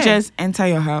don't cannot care. just enter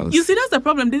your house. You see, that's the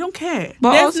problem. They don't care.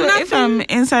 But There's also, if I'm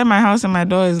nothing- inside my house and my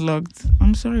door is locked,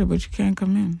 I'm sorry, but you can't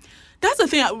come in. That's the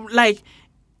thing.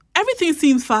 Everything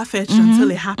seems far-fetched until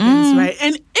it happens, right?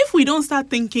 And if we don't start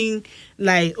thinking,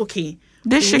 okay,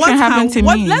 This shit what can happen to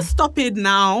me. Let's stop it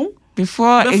now.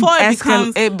 Before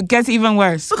becomes- it gets even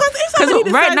worse. Because if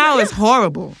somebody right decides now that- it's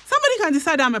horrible. Somebody can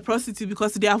decide I'm a prostitute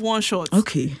because they have one shot.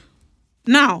 Okay.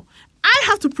 Now, I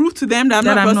have to prove to them that I'm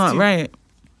That not a I'm prostitute. not right.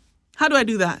 How do I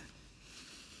do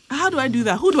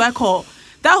that? Who do I call?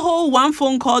 That whole one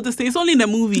phone call to say it's only in the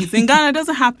movies. In Ghana, it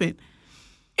doesn't happen.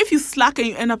 If you slack and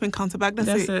you end up in counterback, that's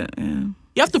That's it. it. Yeah.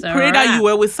 You have to It's a pray that wrap. you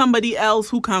were with somebody else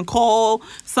who can call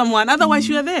someone. Otherwise,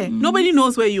 you are there. Nobody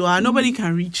knows where you are. Nobody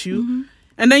can reach you.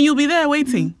 And then you'll be there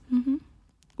waiting.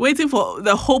 Waiting for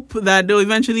the hope that they'll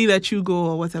eventually let you go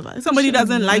or whatever. If somebody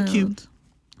doesn't like you,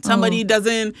 somebody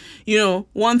doesn't,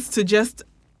 wants to just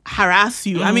harass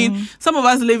you. I mean, some of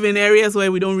us live in areas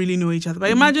where we don't really know each other.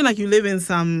 But imagine you live in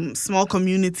some small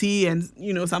community and,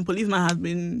 some policeman has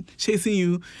been chasing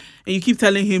you and you keep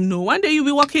telling him no. One day you'll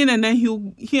be walking and then he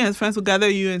and his friends will gather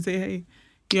you and say, hey,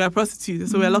 you're a prostitute.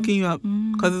 So we're locking you up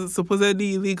because it's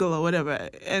supposedly illegal or whatever.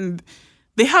 And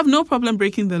they have no problem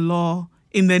breaking the law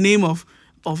in the name of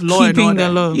law Keeping and order. the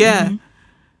law. Yeah. Mhm.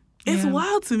 It's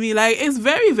wild to me. It's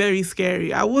very, very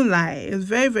scary. I won't lie. It's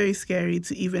very, very scary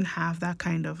to even have that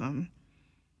kind of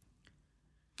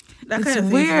that It's kind of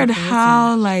thing weird happening.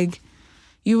 how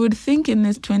you would think in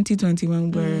this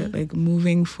 2021 we're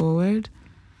moving forward,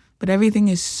 but everything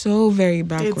is so very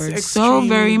backwards. So extremely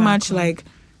very much backward.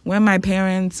 when my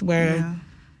parents were Yeah.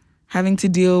 having to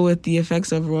deal with the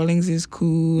effects of Rawlings'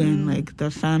 coup and the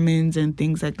famines and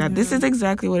things like that. This is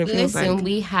exactly what it feels Listen, like.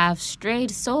 we have strayed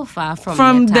so far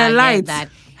from The target light. that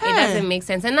Hey. it doesn't make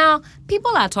sense. And now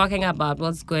people are talking about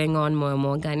what's going on more and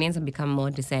more. Ghanaians have become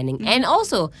more discerning. And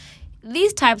also,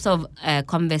 these types of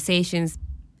conversations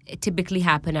typically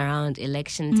happen around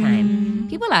election time.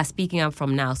 People are speaking up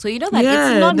from now. So you know that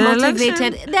Yeah, it's not the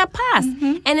motivated. election- They're past.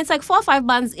 And it's 4 or 5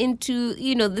 months into,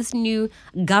 this new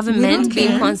government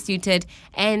being constituted.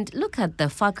 And look at the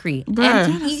fuckery. Bruh.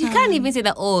 And you can't even say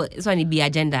that, it's going to be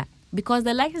agenda. Because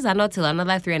the elections are not till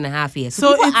another 3.5 years.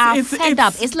 So people are fed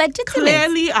up. It's legitimate.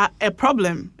 Clearly a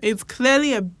problem. It's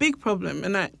clearly a big problem.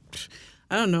 And I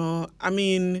don't know. I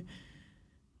mean,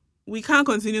 we can't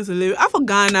continue to live. For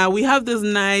Ghana, we have this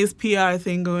nice PR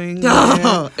thing going.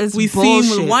 Oh, it's we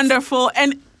bullshit. seem wonderful.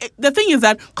 And the thing is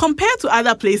that compared to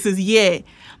other places,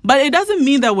 but it doesn't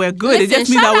mean that we're good. It Listen,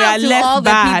 just means that shout we out are to less all the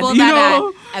bad. people You that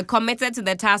know? committed to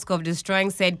the task of destroying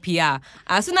said PR.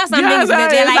 As soon as something Yes, is there,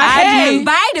 they're yes, like, hey. and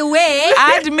by the way,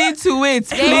 Add me to it,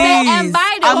 please. say, and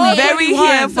by the way, I'm very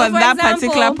here so for for that example,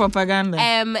 particular propaganda.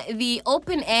 the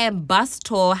open air bus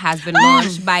tour has been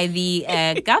launched by the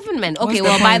government. Okay,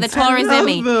 What's the by the point? tourism I love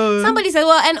aid. those. Somebody said,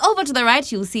 well, and over to the right,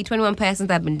 you'll see 21 persons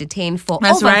that have been detained for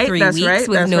That's over right, 3 that's weeks right,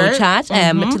 with that's no right. charge.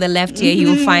 To the left here,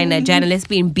 you'll find a journalist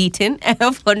being beaten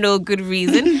for no good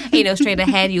reason. Straight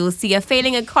ahead, you'll see a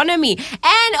failing economy.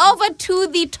 And over to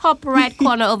the top right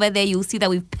corner over there, you'll see that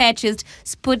we've purchased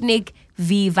Sputnik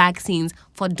V vaccines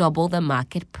for double the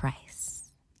market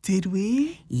price. Did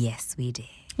we? Yes, we did.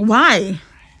 Why?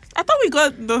 I thought we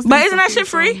got those. But things isn't that for shit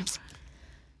free?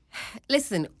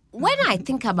 Listen, when I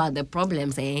think about the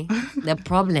problems, the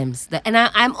problems, and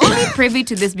I'm only privy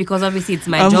to this because obviously it's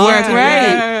my Of job. work, to right?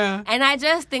 listen. Yeah. And I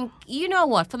just think, you know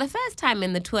what? For the first time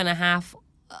in the 2.5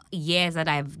 years that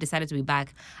I've decided to be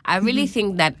back, I really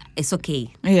think that it's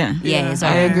okay. Yeah. Yeah, it's I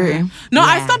alright. agree. No,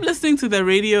 I Yeah. stopped listening to the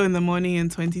radio in the morning in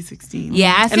 2016.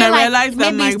 Yeah, I feel and I like realized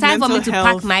that maybe my it's time for me mental to health,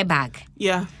 pack my bag.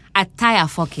 Yeah. Attire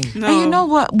fucking. No. And you know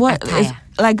what? What is Attire.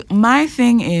 like my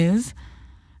thing is,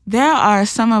 there are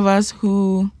some of us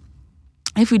who,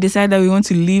 if we decide that we want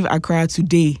to leave Accra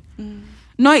today,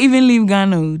 not even leave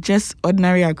Ghana, just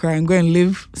ordinary Accra and go and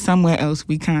live somewhere else,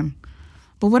 we can.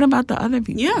 But what about the other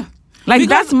people? Yeah. Like Because-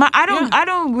 that's my. yeah. I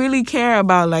don't really care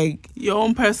about like Your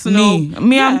own personal.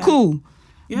 me. Yeah. I'm cool.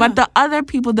 Yeah. But the other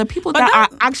people, the people But that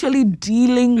that- are actually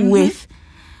dealing with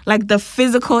like the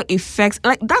physical effects,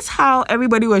 like that's how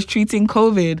everybody was treating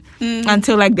COVID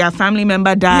until like their family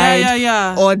member died,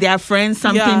 yeah. or their friend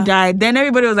something Yeah. died. Then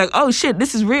everybody was like, "Oh shit,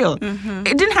 this is real."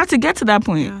 It didn't have to get to that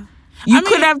point. Yeah. You I mean,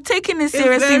 could have taken it it's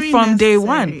seriously very from day necessary.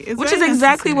 one, It's which is very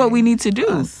exactly what we necessary.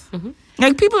 need to do. Yes.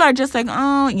 Like people are just like,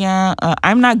 "Oh yeah,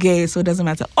 I'm not gay, so it doesn't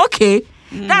matter." Okay,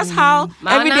 that's how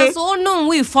every Man, day. so no,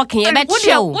 we fucking you bet What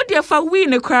chill. do you for we in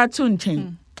the crowd too?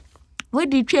 What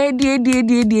the trade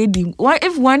D? What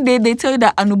if one day they tell you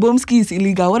that Anubomsky is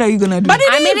illegal? What are you gonna do? But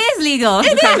I mean, it is legal.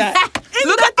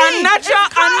 Look at unnatural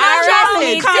Arrest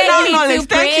me, carnal take me knowledge. to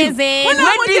Thank you. prison. What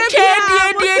When the I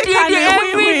trade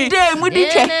every day? What the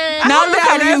trade? Yeah. Now look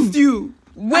at arrest you. you.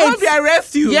 I hope they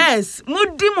arrest you. Yes,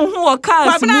 mudi mo hu wa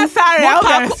cars. Pabna, sorry, I hope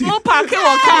they arrest you. Mo park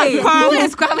wa Hey, who car.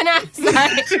 is coming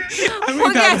outside?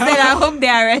 Who that said I hope they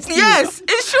arrest you? Yes,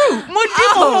 it's true. Mudi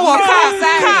mo hu wa Oh,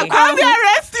 sorry. I hope they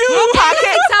arrest you. Mo park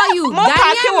Let me tell you, Mo parking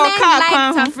Ghanaian wa men car like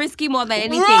kwan ho. Tafrisky more than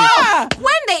anything. Yeah.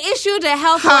 When they issued a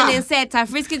health warning, said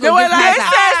Tafrisky go were get like, better.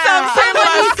 "Say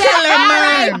Somebody must said kill a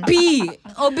man. R.I.P.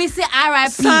 Obisi R.I.P.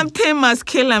 Something must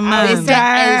kill a They man. said,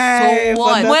 and so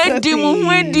what? When di mu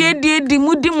when di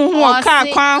mu di mu hu wa car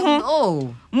kwan ho.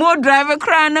 Oh. More driver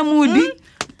cry na mudi.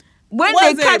 When Was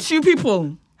they it? catch you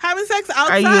people, Having sex Are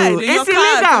outside you- in your it's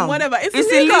cars illegal. and whatever. It's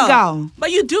It's illegal. illegal.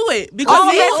 But you do it because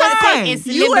Oh, you, it's fine. It's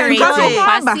You liberating. enjoy it.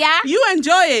 Pasia. you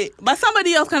enjoy it. But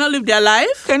somebody else cannot live their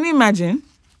life. can you imagine?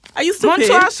 Are you stupid?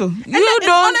 Montuaso, And you then,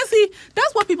 don't. honestly,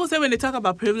 that's what people say when they talk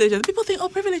about privilege. And people think, oh,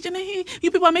 privilege, and you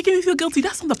people are making me feel guilty.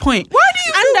 That's not the point. Why do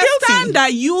you feel Understand guilty?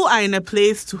 that you are in a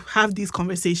place to have these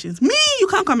conversations. Me, you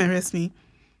can't come and arrest me.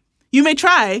 You may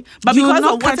try, but You will because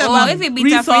not of catch whatever me. Well, if it be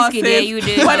Tafrisky there, you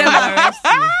did. whatever, Arrest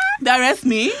me. they arrest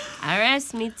me.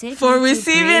 Arrest me, take For me to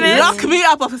receiving prison. it. Lock me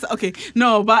up, officer. Okay,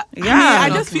 no, but Yeah. I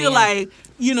just Lock me feel up. like,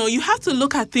 you have to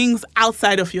look at things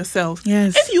outside of yourself.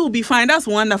 Yes. If you will be fine, that's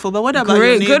wonderful. But what about your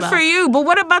Great, neighbor? good for you. But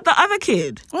what about the other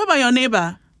kid? What about your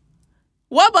neighbor?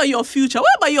 What about your future? What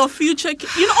about your future?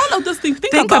 All of those things.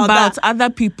 Think about that. other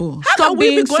people. How Stop can we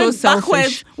being be going so backwards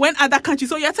selfish. when other countries?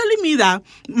 So you're telling me that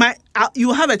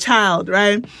you have a child,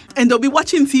 right? And they'll be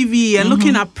watching TV and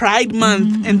looking at Pride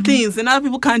Month and things in other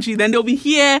people's countries. Then they'll be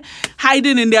here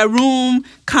hiding in their room,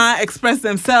 can't express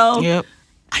themselves. Yep.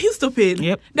 Are you stupid?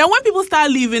 Yep. Then when people start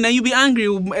leaving and you be angry,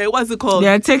 what's it called?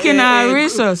 They're taking our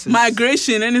resources.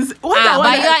 Migration and it's But you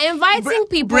are inviting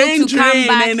people brain to come drain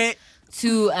back and it-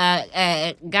 to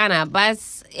Ghana. But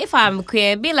if I'm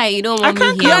queer, be like, you don't want me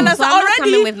can't here. come. You So understand? I'm not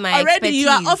coming with my already expertise. you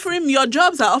are offering your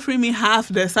jobs are offering me half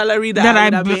the salary that I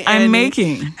would have been I'm earning.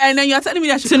 making. And then you're telling me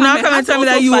that I should So now and come have and to tell me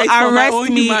that also you fight for my arrest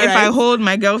own me human if I rights. hold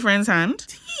my girlfriend's hand.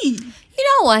 You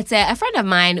know what? A friend of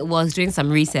mine was doing some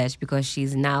research because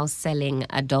she's now selling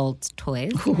adult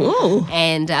toys. Ooh.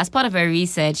 And as part of her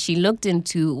research, she looked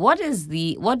into what do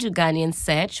Ghanaians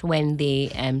search when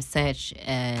they search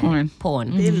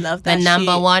porn. They love The that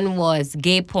number shit. one was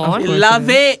gay porn. They love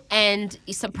it. And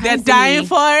surprisingly, They're dying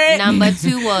for it. number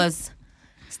 2 was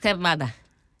stepmother.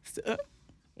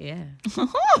 Yeah.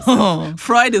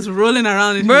 Freud is rolling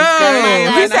around in Bro, his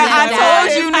grave. he said, I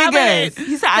told you It's happening. niggas.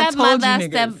 He said, I told you Stepmother,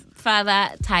 niggas.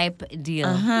 stepfather type deal.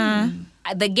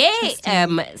 the gay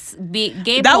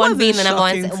gay That porn wasn't being the number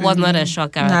shocking one to was not me. a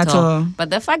shocker Not at at all. all. But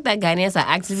the fact that Ghanaians are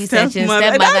actively searching Stepmother,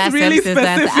 stepmother, that's really stepsisters,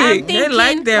 I'm specific. They thinking,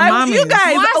 like their Like, mommies. you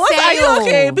guys, What are you say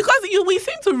okay? you? Because we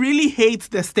seem to really hate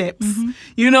the steps.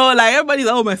 You know, like everybody's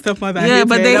like, oh, my stepmother. I Yeah, hate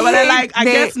but her. they But hate, like, I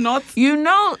they- guess not. You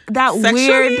know that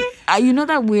Sexually? weird. You know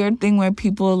that weird thing where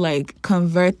people like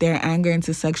convert their anger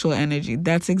into sexual energy.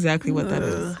 That's exactly what that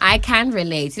is. I can't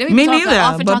relate. You know, Me people neither,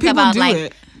 often but talk people about do like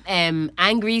it.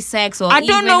 Angry sex or I don't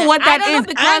even- know what I that don't know is.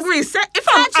 because Angry. If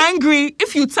I'm angry,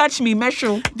 if you touch me,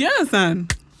 Mesho, Do you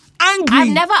understand? angry. I've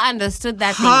never understood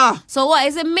that Ha. thing. So what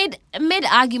is it mid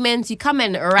argument? You come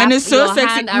and wrap and it's so your sexy.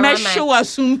 hand around Mesho my.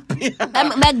 assume.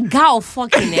 Me gal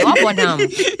fucking it. What about them?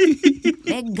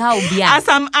 Me gal be As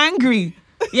I'm angry,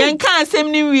 you can't say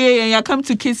me and you come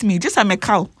to kiss me. Just I'm a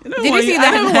cow. Did you see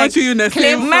that I don't want you in the clip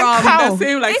same from the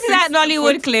same like This is that 6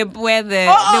 Nollywood foot- clip where they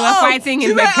Oh, were fighting in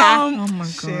she the said, car. Oh my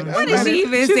shit, God. What did she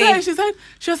even she say? Said,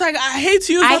 she was like, I hate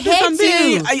you. I something, hate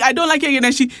something. you. I don't like you. And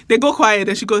then they go quiet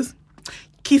and she goes,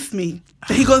 kiss me.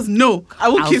 And he goes, no, I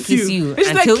won't I'll kiss kiss you. you And she's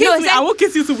like, until- kiss no, me. it's I like- won't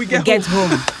kiss you till we get Get home.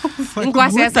 home.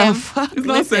 Nkwa says, the fuck? It's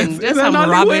listen, nonsense. just some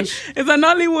rubbish. It's a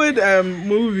Nollywood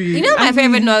movie. You know, my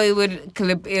favorite Nollywood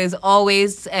clip is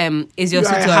always "Is your You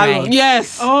are suit a alright?" harlot.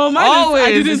 Yes. Oh, mine Always is,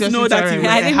 I is didn't your know suit that alright. you were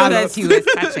I didn't know that harlot. you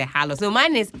were such a hallow. So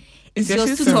mine is your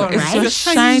suit alright? It's your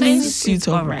shining suit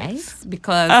alright?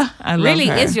 Because I love really,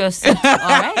 her. is your suit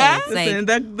alright? It's Listen,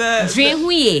 like the Dream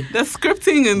Huye.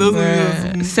 scripting in those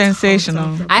movies.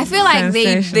 Sensational. I feel like they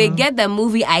Sensational. get the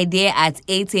movie idea at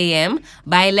 8 a.m.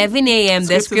 By 11 a.m.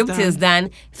 the Script is script is done.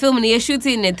 Film near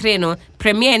shooting in the train.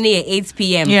 Premiere near 8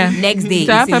 p.m. Yeah. Next day.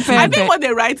 So I it's in prepare- I TV. think what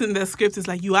they write in the script is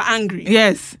like, you are angry.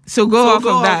 Yes. So go So off go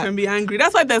of off that. and be angry.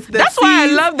 That's why the That's why I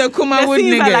scenes- love the the Kumawood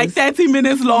scenes are niggas. like 30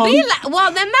 minutes long. Be like,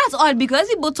 well, then that's odd because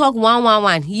people talk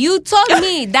 111. You told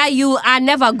me that you are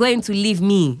never going to leave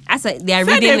me. That's a, they are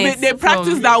Say reading they, it. they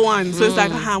practice from- that one. So it's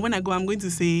like, when I go, I'm going to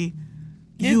say,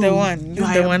 This you. the one. you This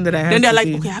are the a- one that I have Then they're to like,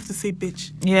 say. okay, I have to say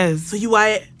bitch. Yes. So you are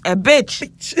a A bitch.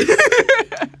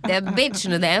 The bitch,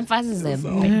 the emphasis is the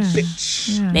Yeah.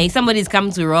 bitch. Yeah. Then somebody's come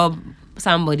to rob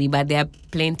somebody, but they're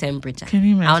plain temperature. Can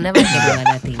you I'll imagine? never get over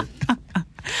that thing.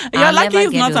 You're I'll lucky never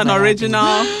it's get not over an that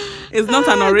original. It's not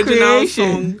an original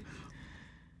creation. song.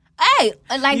 Hey,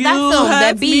 like You that film,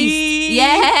 hurt The Beast. me.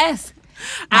 Yes.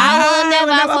 I will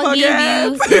never forgive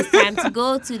forget. you. It's time to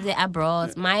go to the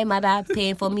abroad. My mother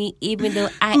paid for me, even though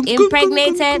I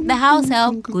impregnated the house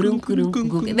help. Kudum, kudum,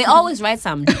 kudum. They always write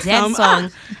some dead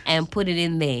song and put it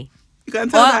in there. You can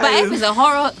tell that But if is- it's a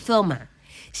horror film,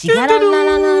 she got a la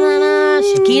la la la la,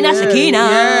 Shekina,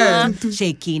 Yeah.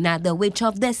 Shekina, the witch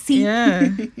of the sea. Yeah.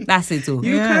 That's it too.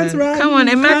 You can't run, Come on,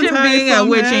 you imagine can't hide being a from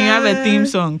witch and you have a her. theme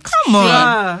song. Come on.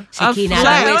 Yeah. Shekina,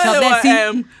 flag. the witch of the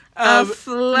sea. A Did you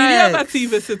flag. ever see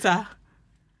Visitor?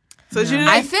 So she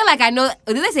I feel like I know.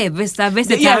 Did they say Vista?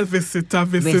 yeah, visitor.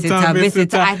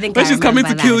 Visitor. I think when I she's coming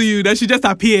to remember kill that. you, then she just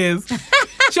appears.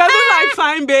 She wasn't like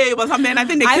fine babe or something. I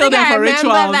think they I killed think her I for remember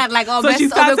rituals. that. Like, so she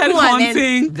started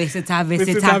haunting. Visitor.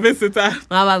 Visitor.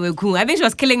 I think she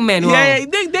was killing men. Wow.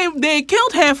 Yeah, they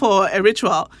killed her for a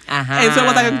ritual, and so it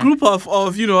was like a group of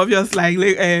obvious like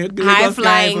high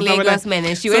flying Lagos men,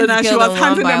 and she went to now kill she was them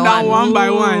hunting one them by down one by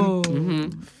one.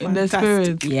 Ooh. In the Fantastic.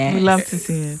 spirit. Yes. We love to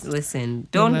see it. Listen,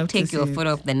 love don't to take see your it. foot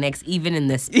off the next, even in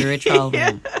the spiritual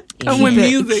realm. Come with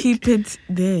music. Keep it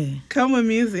there. Come with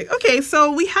music. Okay,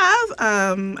 so we have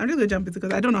I'm just gonna jump into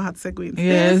because I don't know how to segue into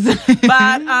this. Yes.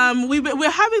 But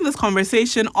we're having this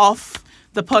conversation off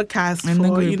the podcast In the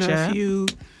for group chat.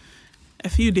 a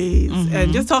few days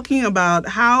and just talking about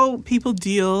how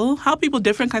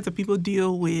different kinds of people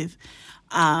deal with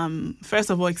first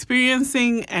of all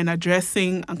experiencing and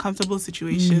addressing uncomfortable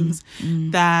situations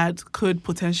that could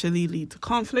potentially lead to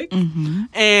conflict.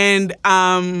 And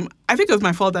I think it was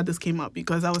my fault that this came up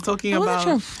because I was talking It about wasn't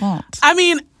your fault. I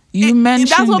mean, You mentioned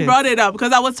that's what it. brought it up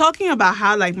because I was talking about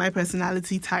how like my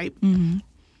personality type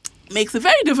makes it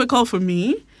very difficult for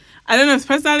me. I don't know if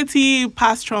personality,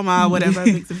 past trauma, whatever,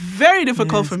 makes it very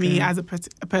difficult for me as a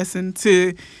person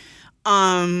to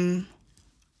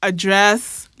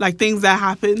address like things that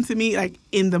happen to me like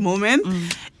in the moment.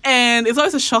 And it's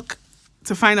always a shock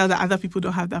to find out that other people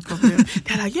don't have that problem.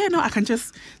 They're like, yeah, no, I can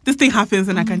just, this thing happens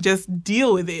and I can just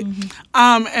deal with it.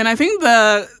 And I think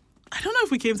I don't know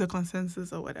if we came to a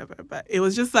consensus or whatever, but it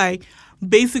was just like,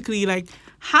 basically like,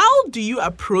 how do you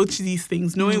approach these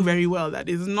things knowing very well that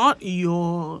it's not in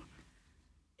your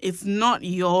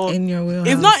wheelhouse.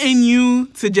 it's not in you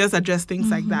to just address things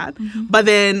like that. But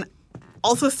then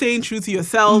also staying true to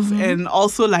yourself and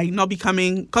also like not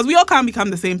becoming, because we all can't become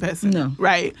the same person. No.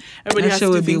 Right? Everybody That has shit to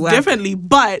do would be things whack. differently.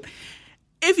 But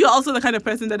if you're also the kind of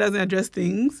person that doesn't address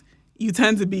things, you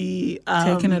tend to be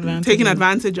Taken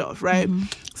advantage of, right?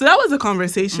 So that was a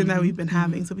conversation that we've been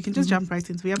having. So we can just jump right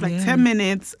into. We have like 10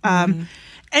 minutes.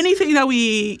 Anything that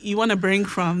you want to bring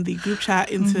from the group chat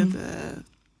into the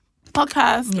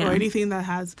podcast, or anything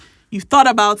that you've thought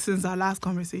about since our last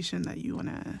conversation that you want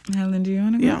to... Helen, do you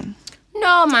want to go? Yeah.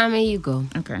 No, mommy, you go.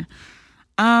 Okay.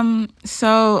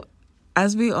 So,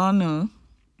 as we all know,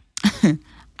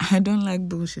 I don't like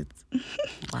bullshit.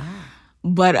 Wow.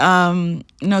 But,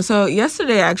 no, so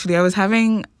yesterday, actually, I was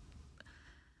having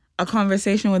a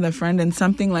conversation with a friend and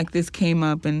something like this came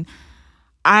up. And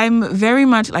I'm very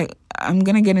much, like, I'm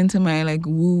going to get into my, like,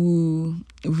 woo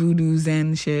voodoo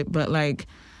zen shit. But, like,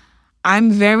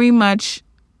 I'm very much,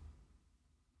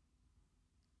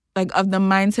 like, of the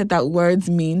mindset that words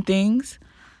mean things.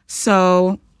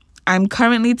 So I'm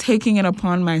currently taking it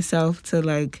upon myself to,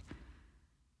 like,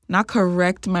 not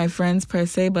correct my friends per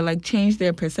se, but, like, change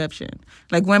their perception.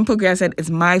 Like, when Pokea said, it's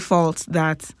my fault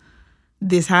that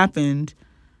this happened,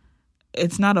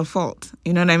 it's not a fault.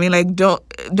 You know what I mean? Like,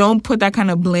 don't put that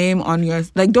kind of blame on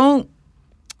like, don't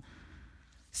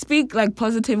speak, like,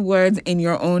 positive words in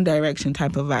your own direction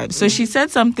type of vibe. So she said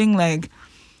something like,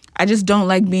 I just don't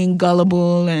like being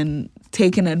gullible and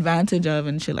taken advantage of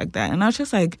and shit like that. And I was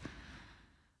just like,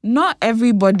 not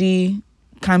everybody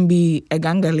can be a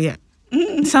gangalia.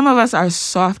 Some of us are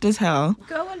soft as hell.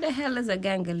 Girl, what the hell is a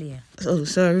gangalia? Oh,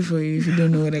 sorry for you if you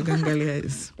don't know what a gangalia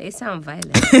is. They sound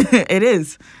violent. It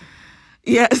is.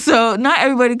 Yeah, so not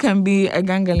everybody can be a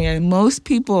gangalia. Most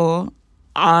people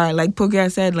are, like Pokea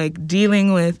said, like,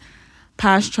 dealing with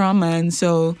past trauma. And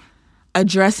so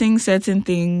addressing certain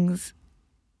things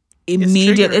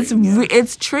immediately,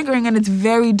 it's triggering and it's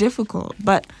very difficult.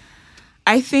 But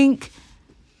I think,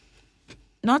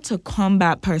 not to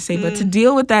combat per se, but to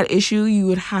deal with that issue, you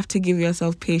would have to give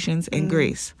yourself patience and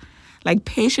grace. Like,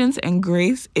 patience and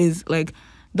grace is, like,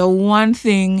 the one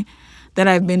thing that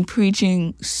I've been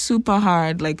preaching super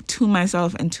hard, like, to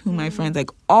myself and to my friends.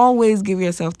 Like, always give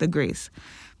yourself the grace,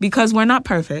 because we're not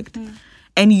perfect.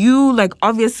 And you, like,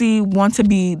 obviously want to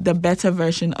be the better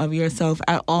version of yourself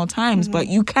at all times, but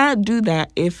you can't do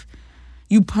that if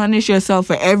you punish yourself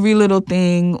for every little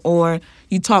thing, or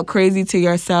you talk crazy to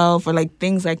yourself, or, like,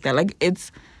 things like that. Like,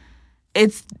 it's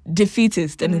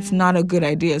defeatist and it's not a good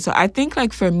idea. So I think,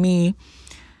 like, for me,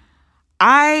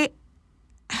 I've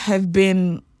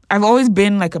always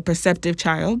been, like, a perceptive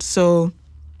child. So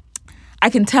I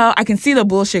can see the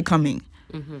bullshit coming.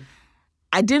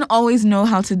 I didn't always know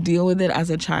how to deal with it as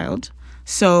a child.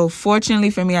 So fortunately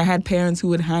for me, I had parents who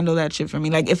would handle that shit for me.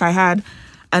 Like, if I had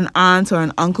an aunt or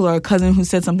an uncle or a cousin who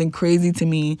said something crazy to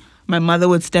me, my mother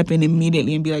would step in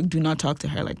immediately and be like, do not talk to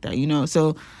her like that, you know?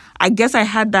 So I guess I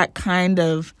had that kind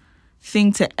of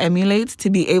thing to emulate, to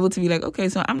be able to be like, okay,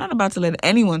 so I'm not about to let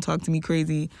anyone talk to me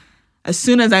crazy as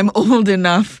soon as I'm old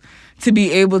enough to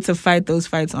be able to fight those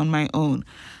fights on my own.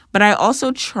 But I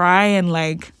also try and,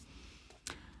 like,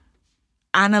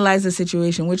 analyze the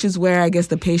situation, which is where I guess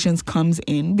the patience comes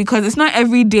in, because it's not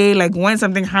every day, like, when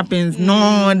something happens,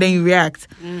 and then you react.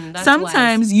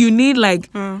 Sometimes wise. You need, like,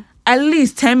 at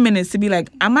least 10 minutes to be like,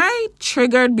 am I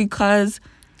triggered because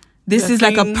this is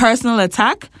like a personal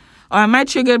attack, or am I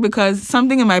triggered because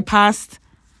something in my past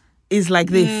is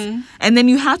like this? And then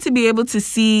you have to be able to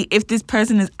see if this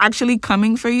person is actually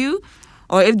coming for you,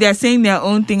 or if they're saying their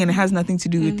own thing and it has nothing to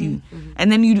do with you. And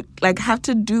then you, like, have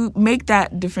to make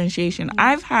that differentiation.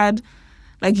 I've had,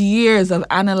 like, years of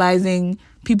analyzing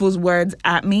people's words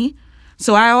at me.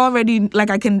 So I already, like,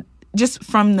 I can just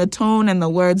from the tone and the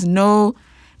words know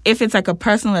if it's, like, a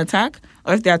personal attack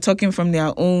or if they're talking from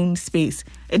their own space.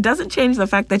 It doesn't change the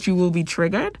fact that you will be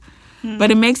triggered,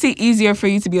 but it makes it easier for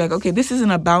you to be like, okay, this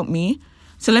isn't about me.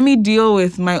 So let me deal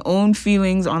with my own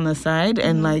feelings on the side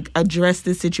and, like, address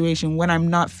this situation when I'm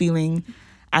not feeling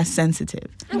as sensitive.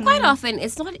 And quite often,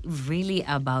 it's not really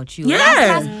about you.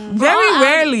 Yeah, very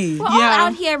rarely. We're all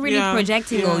out here really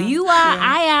projecting. Oh, you are,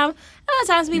 I am. A lot of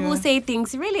times people say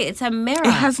things, really, it's a mirror.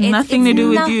 It has nothing to do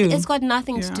with you. It's got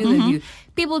nothing to do with you.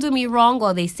 People do me wrong,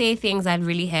 or they say things that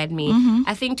really hurt me.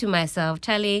 I think to myself,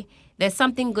 Charlie, there's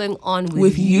something going on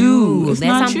with you. It's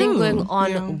there's not something you. going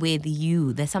on with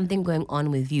you. There's something going on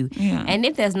with you. Yeah. And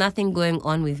if there's nothing going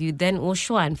on with you, then and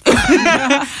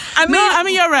I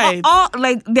mean, you're right.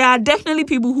 Like, there are definitely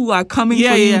people who are coming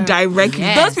for you directly.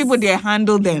 Yes. Those people, they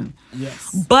handle them.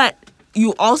 Yes. But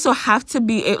you also have to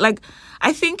be, like,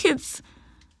 I think it's...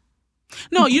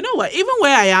 No, you know what? Even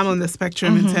where I am on the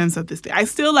spectrum in terms of this thing, I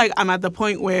still, like, I'm at the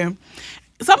point where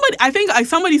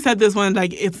somebody said this one,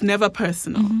 like, it's never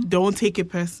personal. Don't take it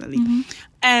personally.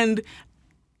 And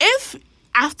if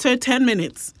after 10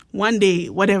 minutes one day,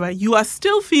 whatever, you are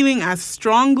still feeling as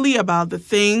strongly about the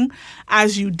thing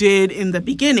as you did in the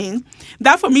beginning,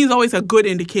 that for me is always a good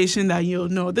indication that you'll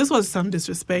know this was some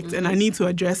disrespect and I need to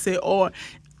address it, or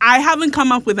I haven't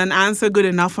come up with an answer good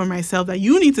enough for myself that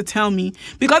you need to tell me.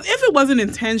 Because if it wasn't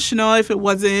intentional, if it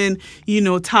wasn't,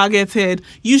 targeted,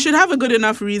 you should have a good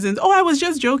enough reason. Oh, I was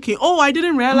just joking. Oh, I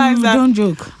didn't realize that. Don't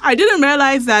joke. I didn't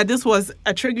realize that this was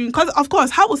a triggering. Because, of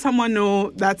course, how will someone know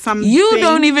that something... You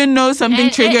don't even know something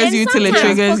triggers you till it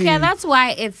triggers you. Okay, that's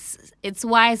why it's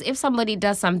wise if somebody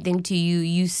does something to you,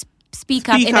 you speak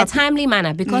up in a timely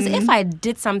manner, because if I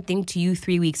did something to you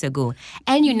 3 weeks ago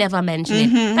and you never mentioned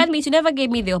it, that means you never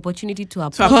gave me the opportunity to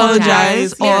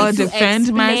apologize or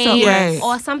defend myself, right,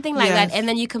 or something like that, and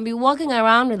then you can be walking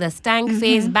around with a stank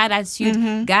face, bad attitude,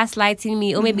 gaslighting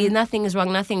me, or maybe nothing is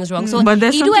wrong. So but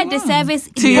you do a disservice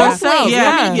to yourself,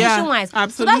 communication-wise.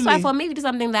 Absolutely. So that's why for me to do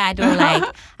something that I don't like,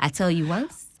 I tell you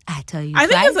once, I tell you I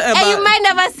think twice, it's about, and you might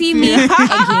never see me again.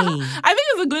 I think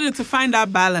it's good to find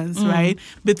that balance, right?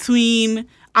 Between,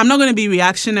 I'm not going to be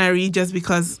reactionary just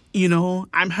because,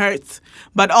 I'm hurt,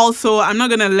 but also I'm not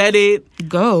going to let it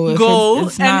go.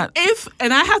 It's not...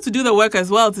 And I have to do the work as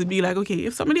well to be like, okay,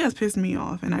 if somebody has pissed me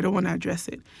off and I don't want to address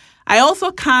it, I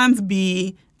also can't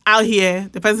be out here,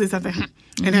 the person says something,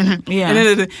 because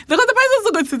the person's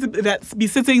also going to be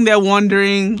sitting there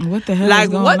wondering, what the hell is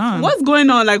going on? What's going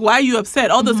on? Like, why are you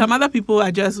upset? Although some other people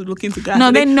are just looking to gas.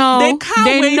 No, they know. They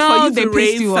can't wait for you to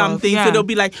raise something. So they'll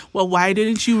be like, well, why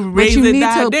didn't you raise it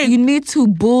that day? You need to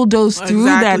bulldoze through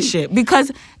that shit.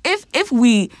 Because if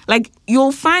we,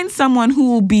 you'll find someone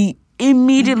who will be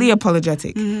immediately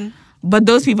apologetic. But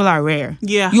those people are rare.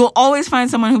 Yeah. You'll always find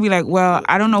someone who'll be like, well,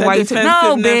 I don't know why you took...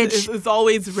 No, bitch. It's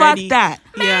always ready. Fuck that.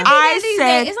 Yeah.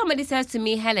 If somebody says to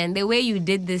me, Helen, the way you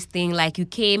did this thing, you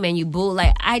came and you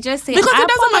I just say, because I it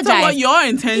doesn't apologize. matter what your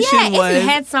intention was. If you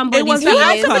had somebody's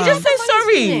feelings, just say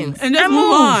sorry and just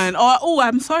move on. Or,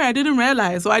 I'm sorry, I didn't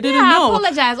realize, or I didn't know. I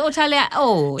apologize. Charlie,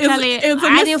 it's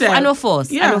a misstep. I know force.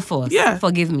 Yeah. I know force. Yeah.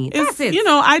 That's it.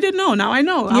 I didn't know. Now I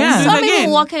know. Yeah. Some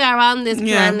people walking around this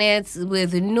planet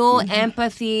with no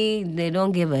empathy. They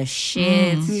don't give a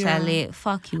shit. Charlie,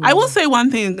 fuck you. I will say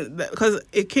one thing, because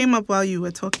it came up while you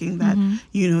were talking, that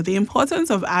the importance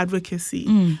of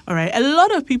advocacy. All right, a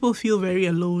lot of people feel very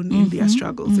alone in their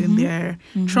struggles, in their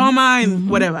trauma, and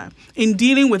whatever. In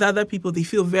dealing with other people, they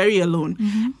feel very alone.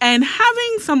 And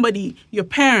having somebody, your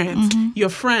parent, your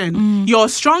friend, your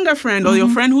stronger friend, or your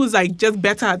friend who's just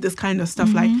better at this kind of stuff,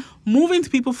 moving to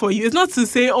people for you. It's not to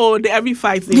say, every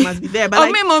fight they must be there.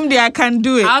 But Mom, I can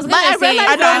do it. I was going to say,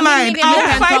 I don't mind.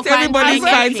 I'll fight everybody's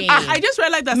fights. I just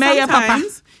realized that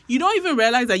sometimes you don't even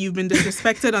realize that you've been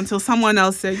disrespected until someone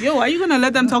else said, yo, are you going to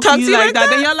let them talk to you like that?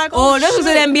 Then you're like, this was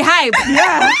them be hype.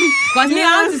 Yeah. Because me,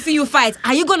 I want to see you fight.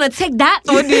 Are you going to take that?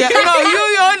 Oh, dear. No,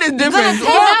 your own is different.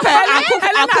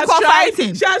 I cook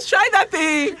fighting. She has tried that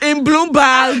thing. In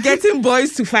Bloomberg, getting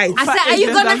boys to fight. I said, are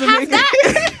you going to have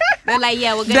that? They're like,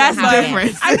 yeah, we're going to have that. That's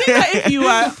different. I think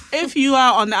that if you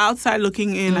are on the outside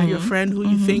looking in at your friend who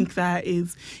you think that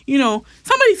is,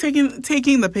 somebody's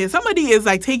taking the piss, somebody is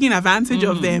taking advantage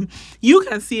of them, you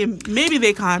can see him. Maybe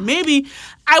they can't. Maybe,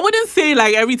 I wouldn't say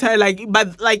every time,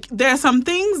 but there are some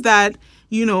things that,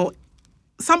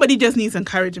 somebody just needs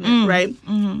encouragement, right?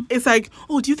 It's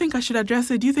do you think I should address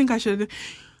it? Do you think I should?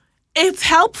 It's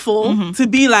helpful to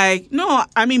be no,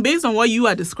 I mean, based on what you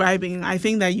are describing, I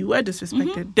think that you were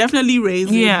disrespected. Definitely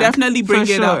raise it. Definitely bring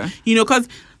it up. Because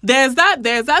there's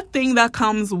that thing that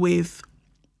comes with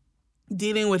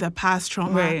dealing with a past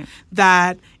trauma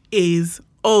that is,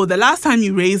 the last time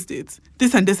you raised it,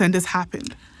 this and this and this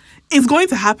happened. It's going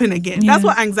to happen again. That's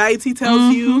what anxiety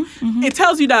tells you. It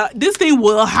tells you that this thing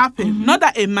will happen. Not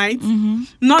that it might.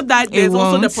 Not that there's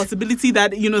also the possibility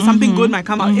that, something good might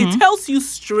come out. It tells you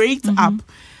straight up.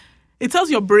 It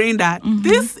tells your brain that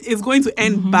this is going to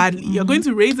end badly. You're going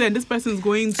to raise it and this person is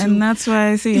going to... And that's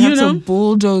why I say you have to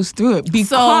bulldoze through it.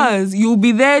 Because you'll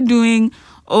be there doing...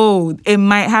 it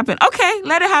might happen. Okay,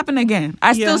 let it happen again.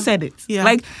 I still said it.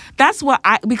 Yeah. That's what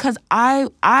because I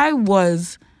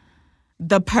was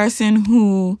the person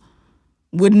who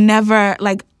would never,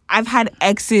 I've had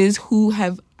exes who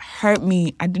have hurt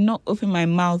me. I did not open my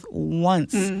mouth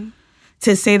once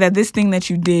to say that this thing that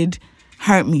you did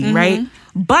hurt me, right?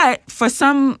 But for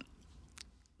some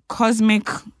cosmic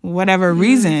whatever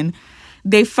reason,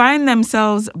 they find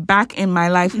themselves back in my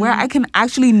life where I can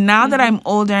actually, now that I'm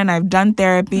older and I've done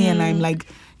therapy and I'm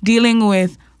dealing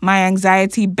with my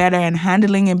anxiety better and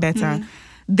handling it better,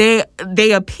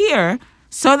 they appear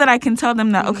so that I can tell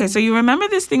them that, okay, so you remember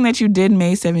this thing that you did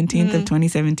May 17th of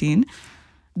 2017?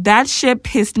 that shit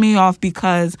pissed me off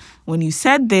because when you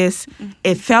said this,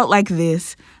 it felt like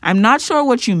this. I'm not sure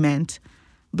what you meant.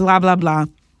 Blah, blah, blah.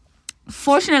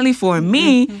 Fortunately for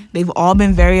me, they've all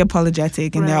been very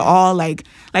apologetic, and they're all like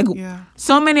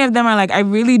so many of them are like, I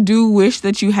really do wish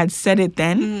that you had said it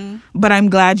then, but I'm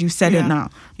glad you said it now.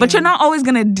 But you're not always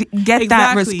going to get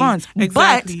that response.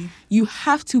 But you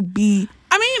have to be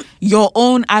your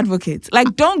own advocate.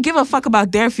 Like, don't give a fuck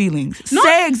about their feelings.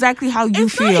 Say exactly how you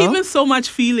feel. It's not even so much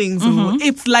feelings.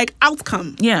 It's like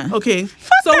outcome. Yeah. Okay.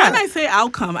 So when I say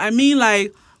outcome, I mean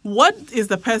like, what is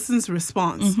the person's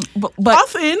response? But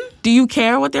often, do you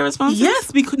care what their response is?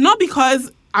 Yes, not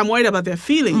because I'm worried about their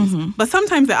feelings, but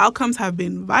sometimes the outcomes have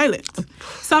been violent.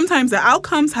 Sometimes the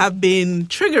outcomes have been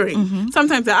triggering.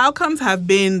 Sometimes the outcomes have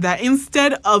been that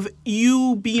instead of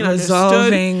you being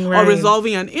understood or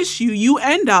resolving an issue, you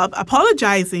end up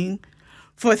apologizing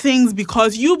for things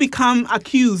because you become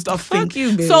accused of things. You,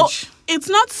 bitch. So it's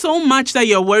not so much that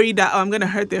you're worried that I'm going to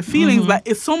hurt their feelings, but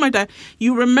it's so much that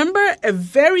you remember a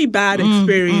very bad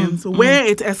experience where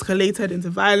it escalated into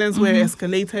violence, where it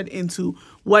escalated into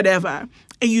whatever,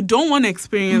 and you don't want to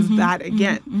experience that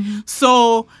again.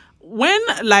 So when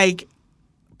like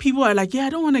people are like, yeah, I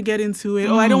don't want to get into it,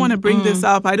 or I don't want to bring this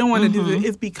up, I don't want to do this,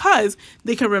 it's because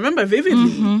they can remember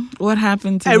vividly what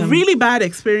happened to a them. really bad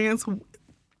experience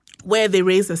where they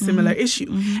raised a similar issue.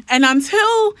 And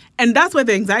that's where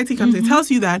the anxiety comes. It tells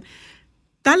you that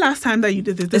last time that you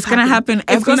did this, it's going to happen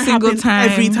every single time.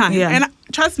 Every time. Yeah. And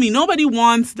trust me, nobody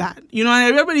wants that. You know, and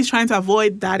everybody's trying to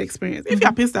avoid that experience. If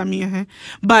you're pissed at me,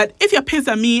 but if you're pissed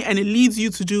at me and it leads you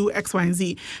to do X, Y, and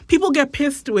Z, people get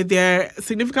pissed with their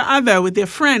significant other, with their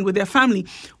friend, with their family,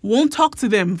 won't talk to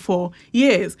them for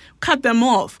years, cut them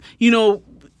off, you know,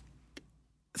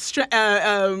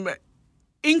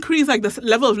 increase like the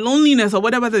level of loneliness or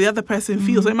whatever the other person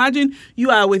feels. So imagine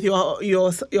you are with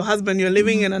your husband, you're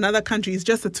living in another country, it's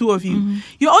just the two of you.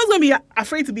 You're always going to be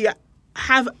afraid to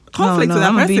have conflict with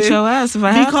that person. Beat your ass if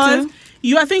I have to. Because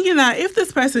you are thinking that if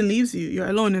this person leaves you, you're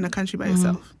alone in a country by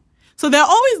yourself. So there are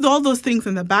always all those things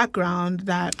in the background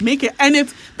that make it, and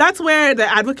that's where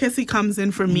the advocacy comes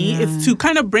in for me, is to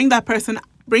kind of bring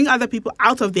other people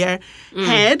out of their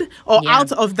head or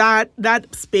out of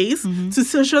that space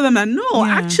to show them that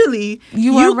actually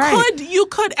you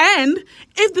could end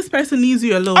if this person leaves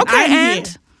you alone. Okay,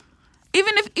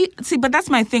 even if but that's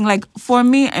my thing. Like for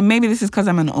me, and maybe this is because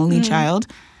I'm an only child,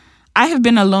 I have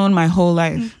been alone my whole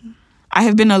life. I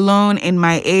have been alone in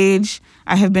my age.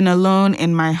 I have been alone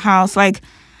in my house. Like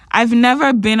I've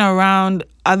never been around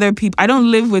other people. I don't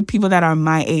live with people that are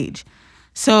my age.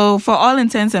 So for all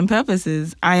intents and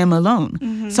purposes, I am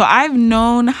alone. So I've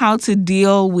known how to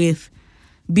deal with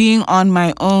being on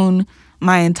my own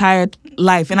my entire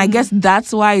life. And I guess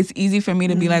that's why it's easy for me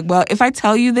to be like, well, if I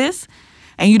tell you this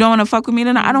and you don't want to fuck with me,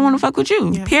 then I don't want to fuck with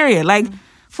you, period. Like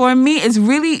for me, it's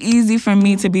really easy for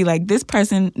me to be like, this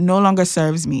person no longer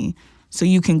serves me, so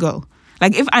you can go.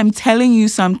 Like if I'm telling you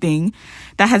something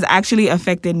that has actually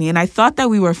affected me and I thought that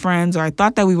we were friends, or I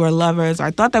thought that we were lovers, or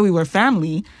I thought that we were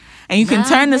family, and you can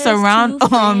turn this around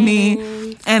on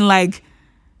me and like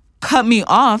cut me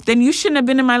off, then you shouldn't have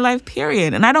been in my life,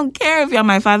 period. And I don't care if you're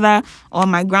my father or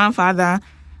my grandfather.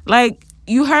 Like,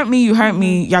 you hurt me,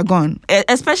 you're gone.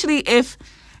 Especially if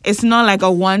it's not like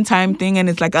a one-time thing and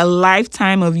it's like a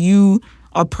lifetime of you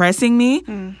oppressing me.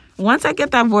 Once I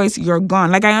get that voice, you're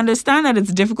gone. Like, I understand that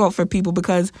it's difficult for people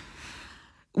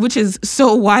which is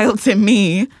so wild to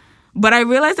me, but I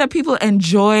realize that people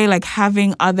enjoy like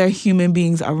having other human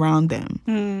beings around them.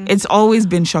 It's always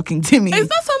been shocking to me. It's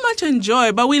not so much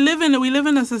enjoy, but we live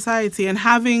in a society, and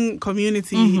having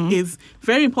community is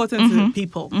very important to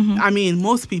people. I mean,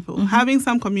 most people. Having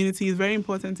some community is very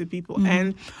important to people.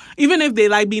 And even if they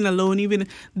like being alone, even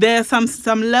there's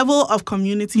some level of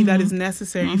community that is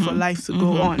necessary for life to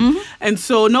go on. And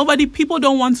so people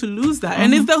don't want to lose that.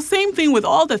 And it's the same thing with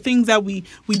all the things that we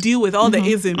deal with, all the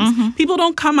isms. People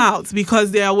don't come out because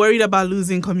they are worried about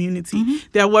losing community.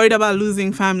 They're worried about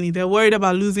losing family. They're worried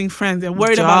about losing friends. They're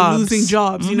worried about losing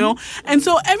jobs, you know? And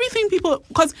so everything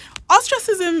because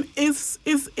ostracism is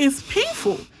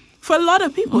painful. For a lot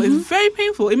of people, it's very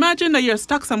painful. Imagine that you're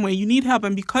stuck somewhere, you need help,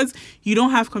 and because you don't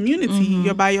have community,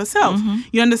 you're by yourself.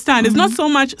 You understand? It's not so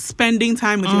much spending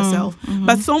time with yourself,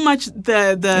 but so much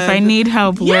if I need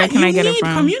help, where can I get it from?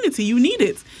 You need community. You need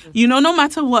it. You know, no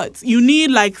matter what. You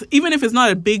need, even if it's not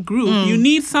a big group, you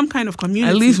need some kind of community.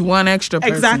 At least one extra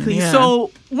person. Exactly. Yeah. So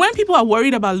when people are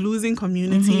worried about losing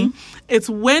community, it's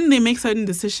when they make certain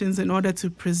decisions in order to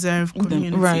preserve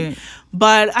community. Right.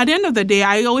 But at the end of the day,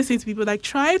 I always say to people, like,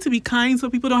 try to be kind so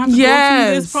people don't have to go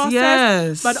through this process.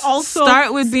 Yes. But also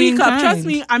start with being speak up. kind. Trust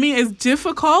me, I mean, it's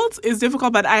difficult,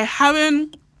 but I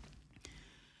haven't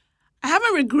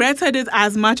regretted it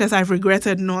as much as I've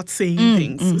regretted not saying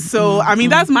things. So, I mean,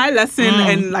 that's my lesson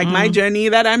and like my journey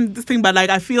that I'm this thing. But like,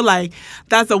 I feel like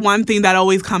that's the one thing that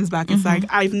always comes back. It's like,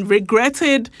 I've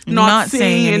regretted not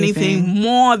saying anything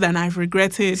more than I've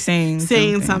regretted saying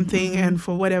something and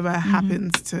for whatever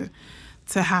happens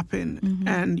to happen.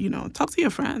 And, you know, talk to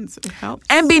your friends. It helps.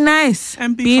 And be nice.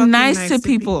 And be nice to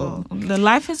people. The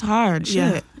life is hard.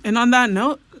 Yeah. Shit. And on that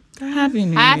note, Happy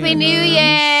New Year. Happy New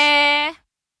Year.